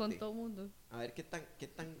está el mañana norte. con todo mundo. A ver qué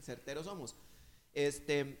tan certeros somos.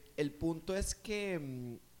 El punto es que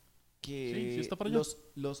Sí, está para allá.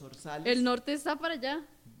 los orzales. El norte está para allá.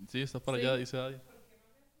 Sí, está para Sí. allá, dice Adi.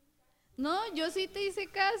 No, yo sí te hice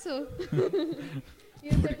caso.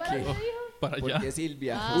 ¿Y usted para qué dijo? Para allá. Porque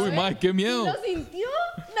Silvia. Ah, Uy, ¿ves? mae, qué miedo. ¿Sí lo sintió?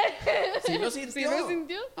 Sí lo sintió. ¿Sí lo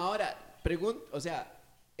sintió? Ahora, o sea,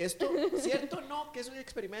 esto, ¿cierto o no? Que es un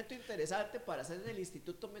experimento interesante para hacer en el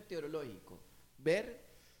Instituto Meteorológico.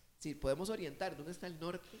 Ver si podemos orientar dónde está el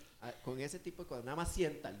norte con ese tipo de cosas. Nada más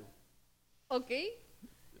siéntalo. Ok.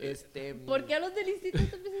 Mm, ¿Por qué a los del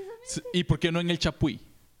instituto precisamente? ¿Y por qué no en el Chapuí?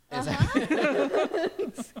 Ajá.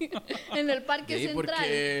 Sí, en el parque Sí,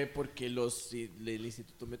 central. porque el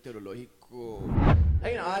Instituto Meteorológico.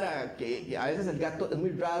 Hay una vara que a veces el gato es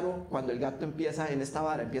muy raro cuando el gato empieza en esta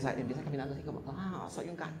vara, empieza caminando así como, soy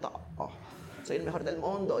un gato, soy el mejor del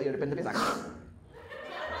mundo, y de repente empieza.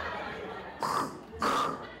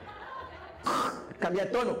 Cambia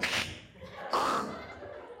de tono.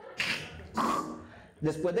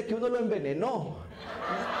 Después de que uno lo envenenó.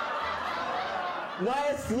 No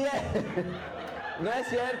es cierto. No es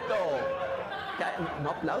cierto.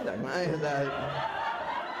 No aplaudan, mae, o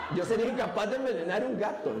sea, yo sería incapaz de envenenar un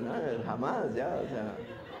gato, ¿no? Jamás, ya, o sea.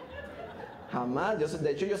 Jamás.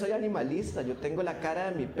 De hecho, yo soy animalista. Yo tengo la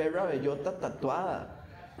cara de mi perra Bellota tatuada.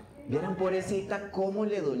 Vieran, pobrecita, cómo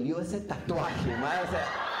le dolió ese tatuaje, mae, o sea,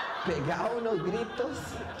 pegaba unos gritos.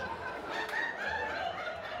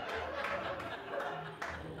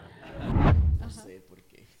 No sé por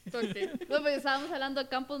qué. Ok. No, pues estábamos hablando de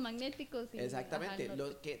campos magnéticos. Y, Exactamente, ajá, el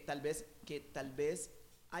norte. que tal vez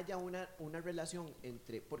haya una relación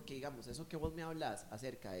entre, porque digamos, eso que vos me hablas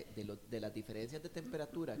acerca de las diferencias de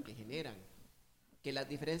temperatura que generan, que las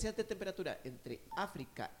diferencias de temperatura entre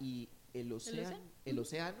África y el océano,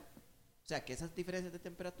 o sea, que esas diferencias de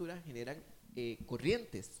temperatura generan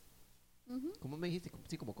corrientes. ¿Cómo me dijiste?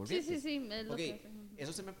 Sí, como Sí, corrientes. sí, es lo Ok, que hace.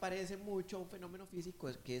 eso se me parece mucho a un fenómeno físico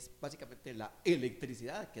que es básicamente la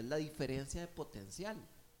electricidad, que es la diferencia de potencial.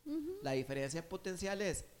 La diferencia de potencial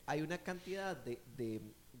es, hay una cantidad de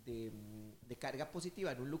carga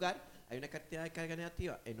positiva en un lugar, hay una cantidad de carga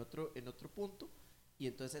negativa en otro punto, y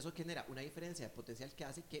entonces eso genera una diferencia de potencial que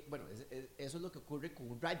hace que, bueno, eso es lo que ocurre con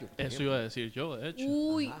un rayo. por Eso ejemplo. iba a decir yo, de hecho.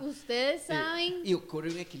 Uy, Ajá. ustedes saben, Y ocurre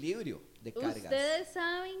un equilibrio de cargas. ustedes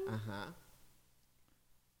saben Ajá.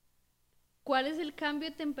 cuál es el cambio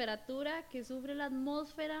de temperatura que sufre la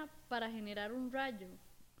atmósfera para generar un rayo.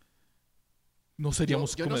 No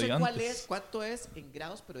seríamos Yo no sé comediantes. cuánto es en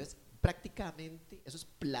grados, pero es prácticamente, eso es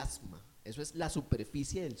plasma, eso es la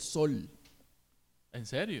superficie del sol, ¿En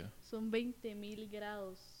serio? Son 20.000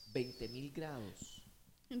 grados. 20.000 grados.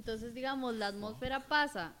 Entonces, digamos, la atmósfera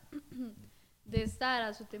pasa de estar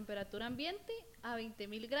a su temperatura ambiente a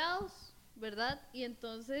 20.000 grados, ¿verdad? Y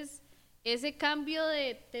entonces ese cambio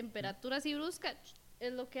de temperatura así brusca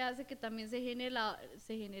es lo que hace que también se genere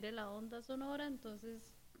la onda sonora,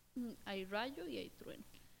 entonces hay rayo y hay trueno.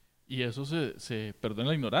 Y eso perdón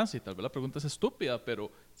la ignorancia, y tal vez la pregunta es estúpida, pero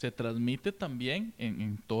se transmite también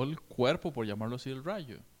en todo el cuerpo, por llamarlo así, el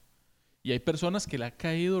rayo. Y hay personas que le ha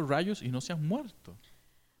caído rayos y no se han muerto.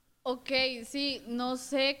 Ok, sí, no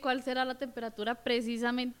sé cuál será la temperatura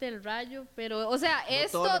precisamente del rayo, pero, o sea, No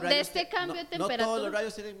esto todos los de rayos este cambio de no temperatura. todos los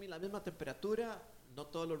rayos tienen la misma temperatura, no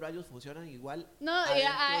todos los rayos funcionan igual. No, adentro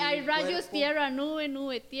hay del rayos cuerpo. tierra, nube,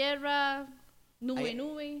 nube, tierra, nube, Hay-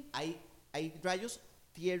 nube. Hay rayos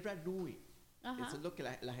tierra nube. Ajá. Eso es lo que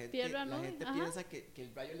la gente, Tierra, la nube, gente ajá. piensa que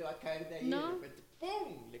el rayo le va a caer de ahí No. y de repente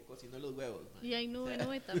 ¡pum! Le cocinó los huevos. man. Y hay nube,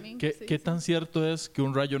 nube también. ¿Qué, sí, qué sí. tan cierto es que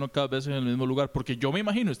un rayo no cae a veces en el mismo lugar? Porque yo me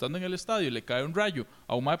imagino, estando en el estadio y le cae un rayo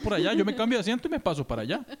a un mae por allá, yo me cambio de asiento y me paso para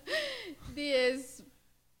allá. Sí, es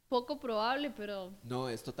poco probable, pero No,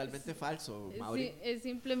 es totalmente falso, Mauri. sí, es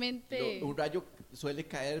simplemente... Un rayo suele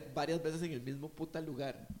caer varias veces en el mismo puta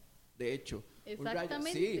lugar. De hecho, un rayo,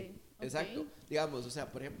 Exactamente, sí, ok. exacto. Digamos, o sea,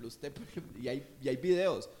 por ejemplo, y hay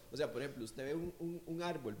videos. O sea, por ejemplo, usted ve un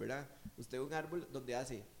árbol, ¿verdad? Usted ve un árbol donde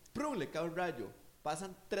hace, ¡prum! Le cae un rayo.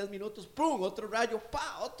 Pasan 3 minutos, ¡prum! Otro rayo,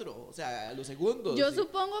 ¡pa! Otro. O sea, a los segundos. Yo sí.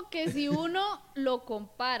 supongo que si uno lo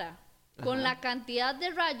compara con Ajá. la cantidad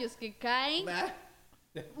de rayos que caen Bah.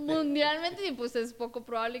 mundialmente, pues es poco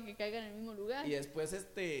probable que caigan en el mismo lugar. Y después,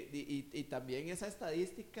 y también esa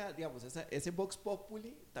estadística, digamos, ese Vox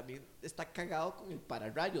Populi también está cagado con el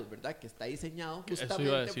pararrayos, ¿verdad? Que está diseñado Eso iba a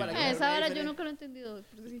justamente decir. para Ah, crear Esa una hora yo diferencia. nunca lo he entendido.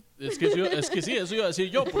 Pero sí. Es que sí, eso iba a decir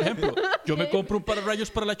yo. Por ejemplo, yo me compro un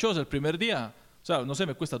pararrayos para la choza el primer día. O sea, no sé,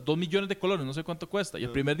 me cuesta 2 millones de colones, no sé cuánto cuesta. Y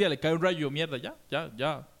el primer día le cae un rayo, mierda, ya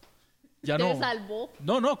Te no. salvó.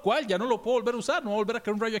 No, ¿cuál? Ya no lo puedo volver a usar, no va a volver a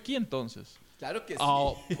caer un rayo aquí entonces. Claro que sí.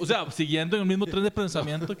 Ah, o sea, siguiendo en el mismo tren de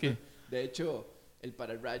pensamiento que... De hecho, el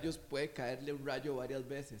pararrayos puede caerle un rayo varias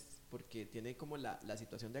veces, porque tiene como la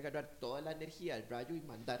situación de agarrar toda la energía del rayo y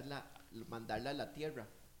mandarla a la tierra,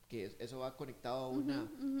 que eso va conectado a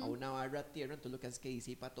una barra tierra, entonces lo que hace es que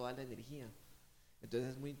disipa toda la energía.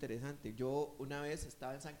 Entonces es muy interesante. Yo una vez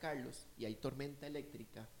estaba en San Carlos y hay tormenta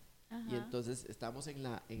eléctrica, y Ajá. entonces estábamos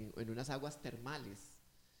en unas aguas termales.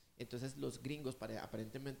 Entonces los gringos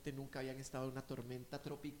aparentemente nunca habían estado en una tormenta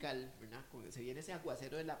tropical, ¿verdad? Se viene ese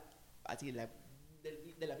aguacero de la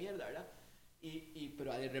mierda, ¿verdad?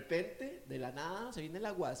 Pero de repente, de la nada, se viene el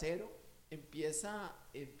aguacero, empieza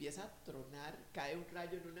a tronar, cae un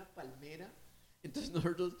rayo en una palmera. Entonces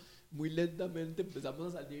nosotros muy lentamente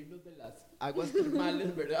empezamos a salirnos de las aguas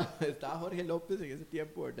termales, ¿verdad? Estaba Jorge López en ese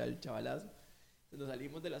tiempo, ¿verdad? El chavalazo. Nos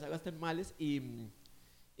salimos de las aguas termales y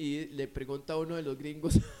le pregunta a uno de los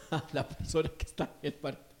gringos a la persona que está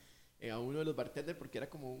a uno de los bartenders, porque era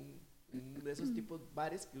como un de esos tipos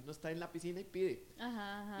bares que uno está en la piscina y pide.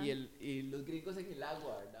 Ajá, ajá. Y los gringos en el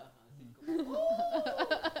agua, ¿verdad? Así como,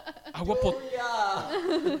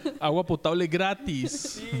 ¡lluvia! Agua potable gratis.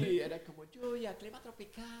 Sí, era como lluvia, clima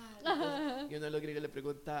tropical. Entonces, y uno de los gringos le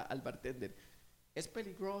pregunta al bartender, ¿es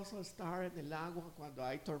peligroso estar en el agua cuando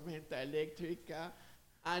hay tormenta eléctrica?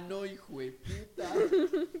 Ah, no, hijo de puta.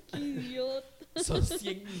 Qué idiota. Son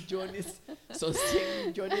 100 millones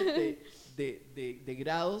de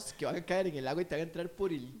grados que van a caer en el agua y te van a entrar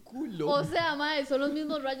por el culo. O sea, madre, son los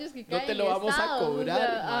mismos rayos que caen No te en lo vamos a estados, o cobrar,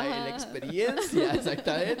 sea, mae, ajá. la experiencia,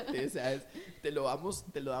 exactamente. O sea, te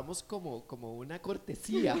lo damos como una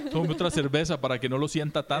cortesía. Tome otra cerveza para que no lo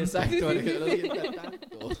sienta tanto. Exacto, para que no lo sienta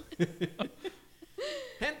tanto.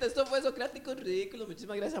 Gente, esto fue Socráticos Ridículos.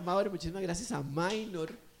 Muchísimas gracias a Mauro, muchísimas gracias a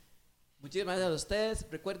Minor. Muchísimas gracias a ustedes.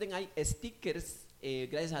 Recuerden, hay stickers.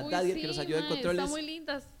 Gracias a Uy, Dadier sí, que nos ayuda en mae, controles. Están muy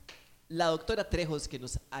lindas. La doctora Trejos que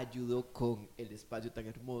nos ayudó con el espacio tan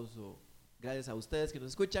hermoso Gracias a ustedes que nos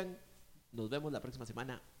escuchan. Nos vemos la próxima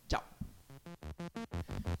semana. Chao.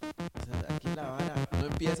 O sea, aquí la vara no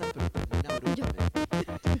empieza, pero termina brutal.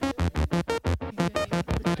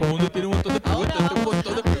 Todo el mundo tiene